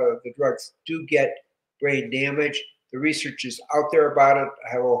do a lot of the drugs do get brain damage. The research is out there about it.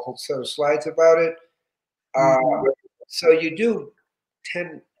 I have a whole set of slides about it. So you do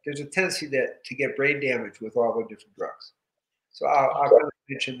there's a tendency to get brain damage with all the different drugs. So I'll kind of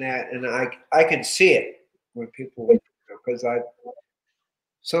mention that, and I can see it when people, because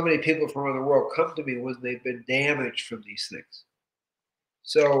so many people from around the world come to me when they've been damaged from these things.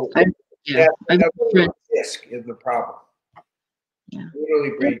 So that's the risk in the problem. Yeah.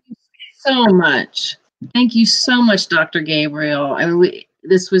 Literally brain. Thank you so much. Thank you so much, Dr. Gabriel. I mean,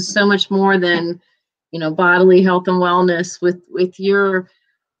 this was so much more than, bodily health and wellness. With your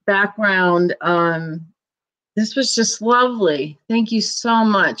background, this was just lovely. Thank you so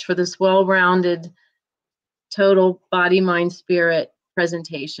much for this well-rounded, total body, mind, spirit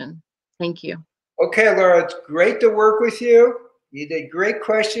presentation. Thank you. Okay, Laura, it's great to work with you. You did great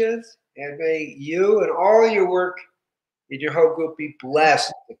questions, and may you and all your work in your whole group be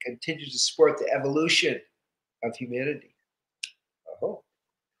blessed to continue to support the evolution of humanity. I hope.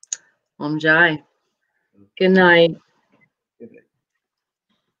 Om Jai. Good night. Good night.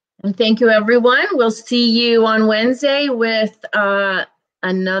 And thank you, everyone. We'll see you on Wednesday with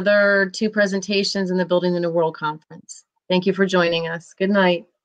another 2 presentations in the Building the New World Conference. Thank you for joining us. Good night.